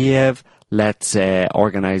in Kiev, let's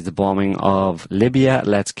organize the bombing of Libya,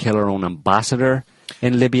 let's kill our own ambassador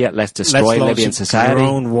in Libya, let's destroy Libyan society.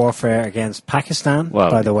 Drone warfare against Pakistan,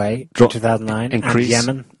 by the way, in 2009, and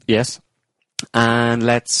Yemen. Yes. And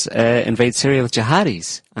let's invade Syria with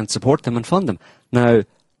jihadis and support them and fund them. Now,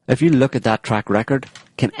 if you look at that track record,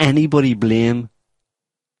 can anybody blame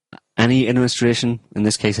any administration, in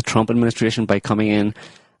this case a Trump administration, by coming in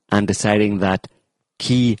and deciding that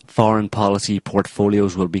key foreign policy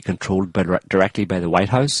portfolios will be controlled directly by the White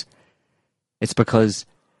House? It's because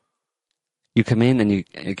you come in and you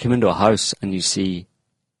come into a house and you see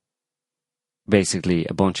basically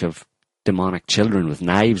a bunch of demonic children with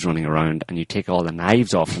knives running around, and you take all the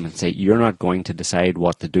knives off them and say, you're not going to decide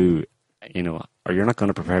what to do, or you're not going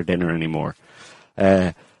to prepare dinner anymore,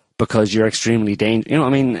 because you're extremely dangerous.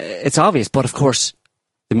 It's obvious, but of course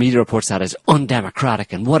the media reports that as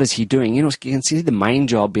undemocratic, and what is he doing? You can see the mind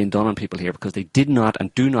job being done on people here because they did not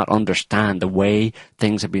and do not understand the way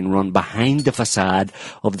things have been run behind the facade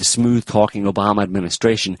of the smooth-talking Obama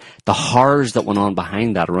administration, the horrors that went on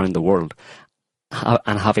behind that around the world,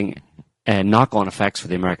 and having knock-on effects for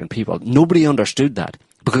the American people. Nobody understood that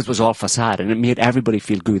because it was all facade, and it made everybody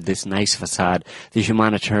feel good, this nice facade, the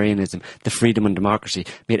humanitarianism, the freedom and democracy,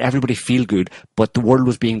 made everybody feel good, but the world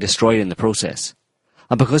was being destroyed in the process.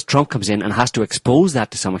 And because Trump comes in and has to expose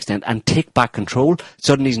that to some extent and take back control,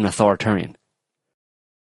 suddenly he's an authoritarian.